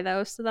Spotify,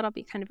 though, so that'll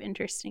be kind of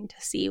interesting to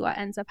see what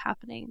ends up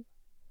happening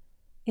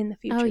in the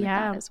future with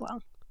that as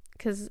well.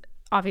 Because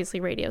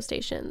obviously radio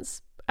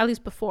stations, at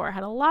least before,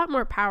 had a lot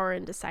more power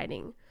in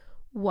deciding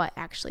what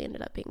actually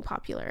ended up being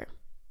popular.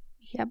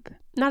 Yep.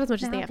 Not as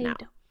much as they have now.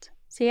 Don't.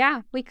 So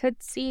yeah, we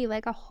could see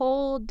like a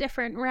whole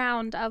different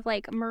round of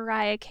like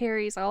Mariah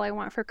Carey's All I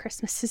Want for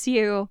Christmas Is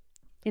You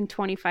in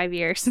 25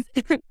 years.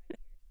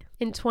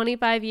 In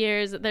 25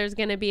 years, there's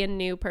going to be a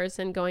new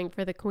person going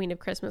for the Queen of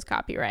Christmas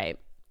copyright.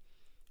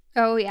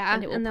 Oh, yeah.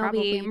 And there'll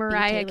be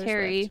Mariah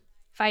Carey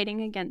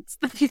fighting against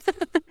them.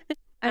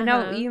 I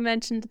know you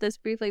mentioned this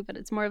briefly, but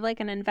it's more of like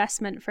an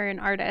investment for an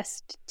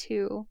artist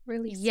to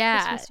release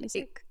Christmas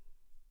music.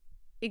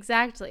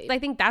 Exactly. I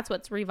think that's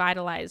what's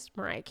revitalized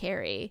Mariah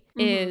Carey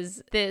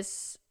is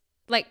this,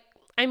 like,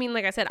 I mean,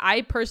 like I said,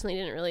 I personally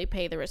didn't really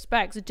pay the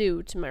respects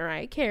due to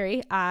Mariah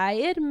Carey. I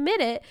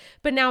admit it.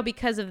 But now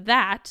because of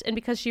that, and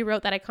because she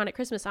wrote that iconic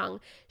Christmas song,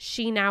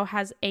 she now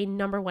has a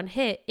 #1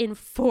 hit in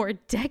 4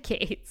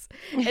 decades.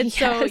 And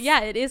so,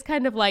 yeah, it is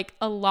kind of like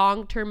a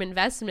long-term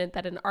investment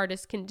that an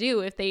artist can do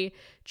if they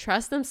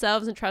trust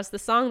themselves and trust the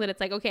song, that it's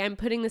like, okay, I'm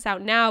putting this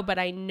out now, but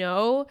I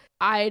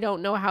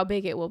don't know how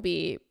big it will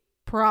be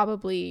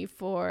probably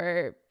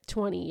for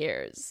 20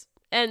 years.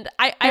 And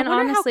I wonder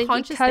honestly, how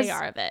conscious they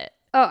are of it.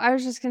 Oh, I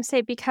was just going to say,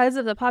 because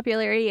of the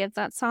popularity of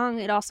that song,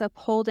 it also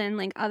pulled in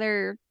like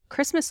other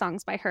Christmas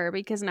songs by her,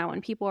 because now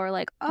when people are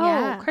like,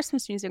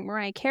 Christmas music,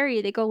 Mariah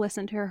Carey, they go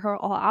listen to her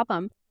whole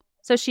album.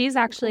 So she's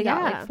actually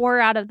got like 4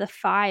 out of the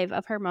 5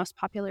 of her most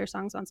popular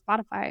songs on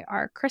Spotify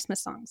are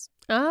Christmas songs.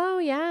 Oh,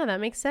 yeah, that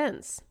makes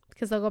sense,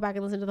 because they'll go back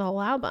and listen to the whole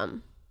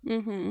album.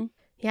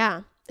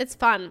 Yeah, it's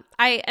fun.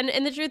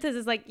 And the truth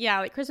is like, yeah,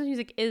 like Christmas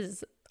music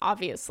is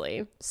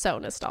obviously so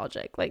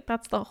nostalgic. Like,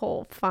 that's the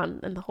whole fun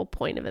and the whole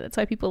point of it. That's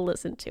why people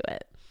listen to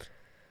it.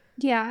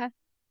 Yeah.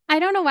 I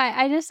don't know why.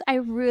 I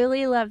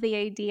really love the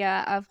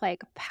idea of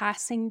like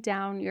passing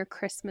down your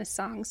Christmas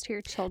songs to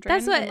your children.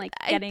 That's what, and, like,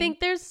 I think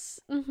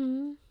there's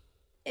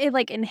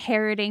like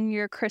inheriting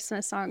your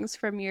Christmas songs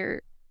from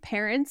your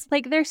parents.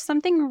 Like, there's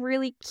something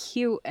really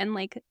cute, and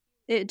like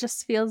it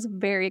just feels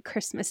very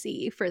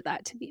Christmassy for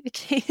that to be the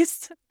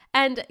case.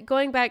 And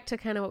going back to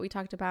kind of what we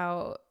talked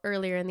about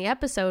earlier in the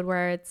episode,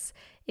 where it's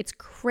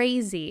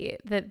crazy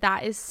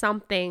that is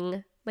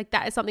something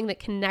that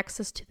connects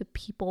us to the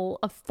people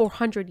of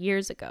 400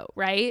 years ago,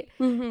 right?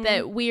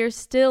 That we are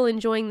still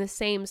enjoying the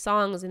same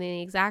songs in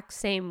the exact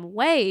same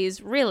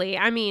ways, really.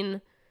 I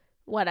mean,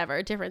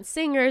 whatever, different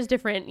singers,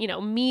 different,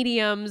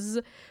 mediums,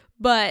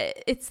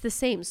 but it's the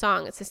same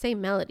song, it's the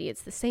same melody,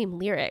 it's the same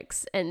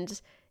lyrics.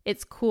 And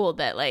it's cool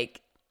that,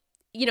 like,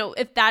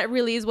 if that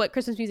really is what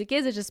Christmas music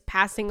is, it's just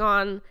passing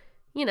on,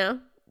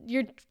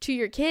 to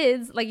your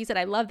kids. Like you said,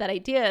 I love that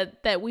idea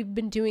that we've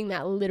been doing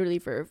that literally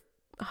for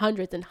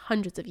hundreds and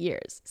hundreds of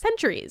years,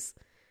 centuries.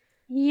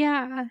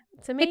 Yeah.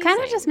 It's amazing. It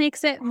kind of just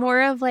makes it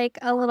more of like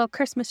a little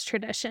Christmas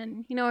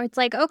tradition. It's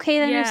like, okay,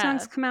 the new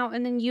songs come out,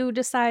 and then you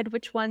decide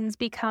which ones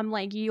become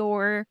like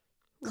your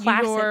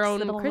classics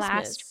that'll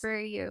last for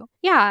you.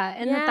 Yeah.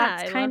 And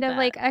that's kind of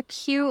like a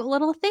cute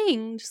little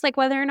thing. Just like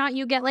whether or not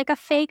you get like a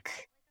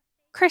fake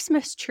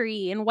Christmas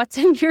tree and what's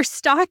in your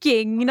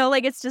stocking,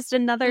 like it's just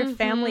another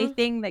family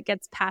thing that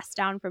gets passed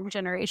down from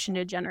generation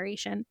to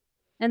generation.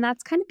 And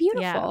that's kind of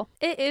beautiful.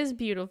 Yeah, it is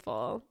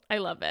beautiful. I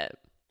love it.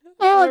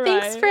 Well,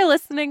 thanks for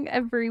listening,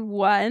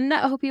 everyone.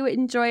 I hope you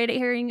enjoyed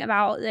hearing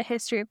about the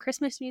history of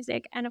Christmas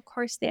music, and of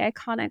course the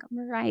iconic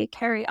Mariah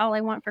Carey All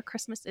I Want for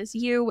Christmas Is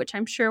You, which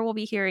I'm sure we'll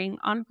be hearing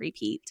on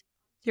repeat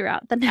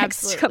throughout the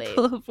next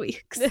couple of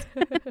weeks.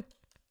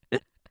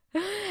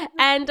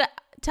 And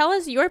tell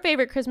us your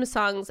favorite Christmas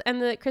songs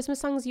and the Christmas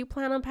songs you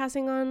plan on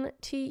passing on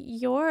to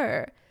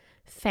your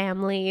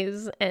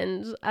families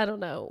and I don't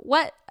know,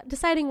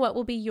 deciding what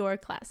will be your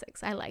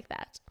classics. I like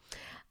that.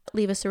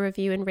 Leave us a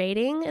review and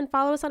rating and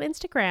follow us on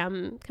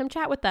Instagram. Come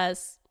chat with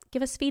us.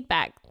 Give us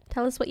feedback.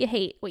 Tell us what you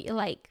hate, what you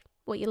like,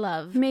 what you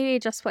love. Maybe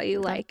just what you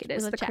like. It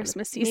is the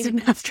Christmas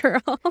season after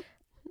all.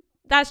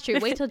 That's true.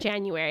 Wait till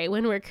January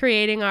when we're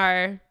creating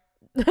our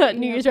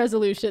New Year's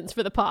resolutions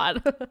for the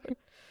pod.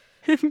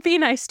 Be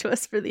nice to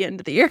us for the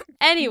end of the year.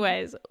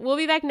 Anyways, we'll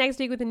be back next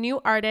week with a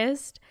new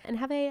artist and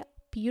have a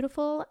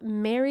beautiful,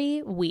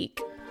 merry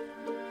week.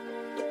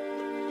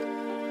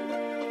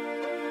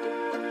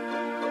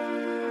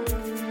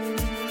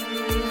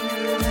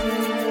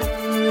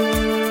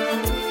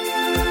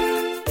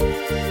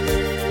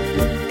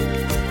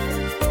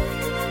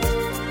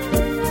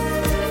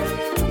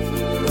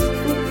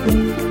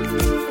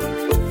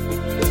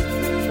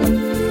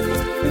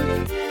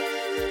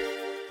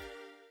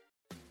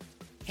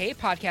 Hey,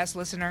 podcast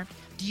listener.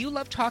 Do you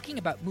love talking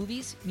about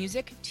movies,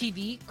 music,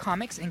 TV,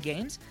 comics, and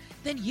games?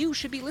 Then you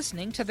should be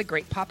listening to The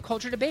Great Pop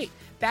Culture Debate,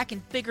 back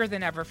and bigger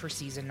than ever for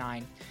Season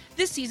 9.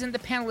 This season, the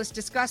panelists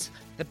discuss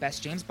the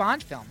best James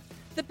Bond film,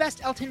 the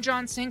best Elton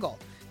John single,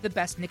 the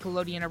best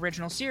Nickelodeon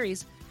original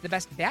series, the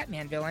best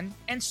Batman villain,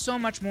 and so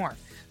much more.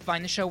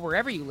 Find the show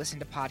wherever you listen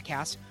to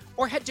podcasts,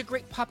 or head to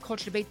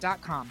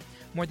greatpopculturedebate.com.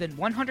 More than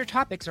 100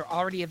 topics are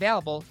already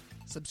available.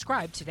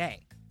 Subscribe today.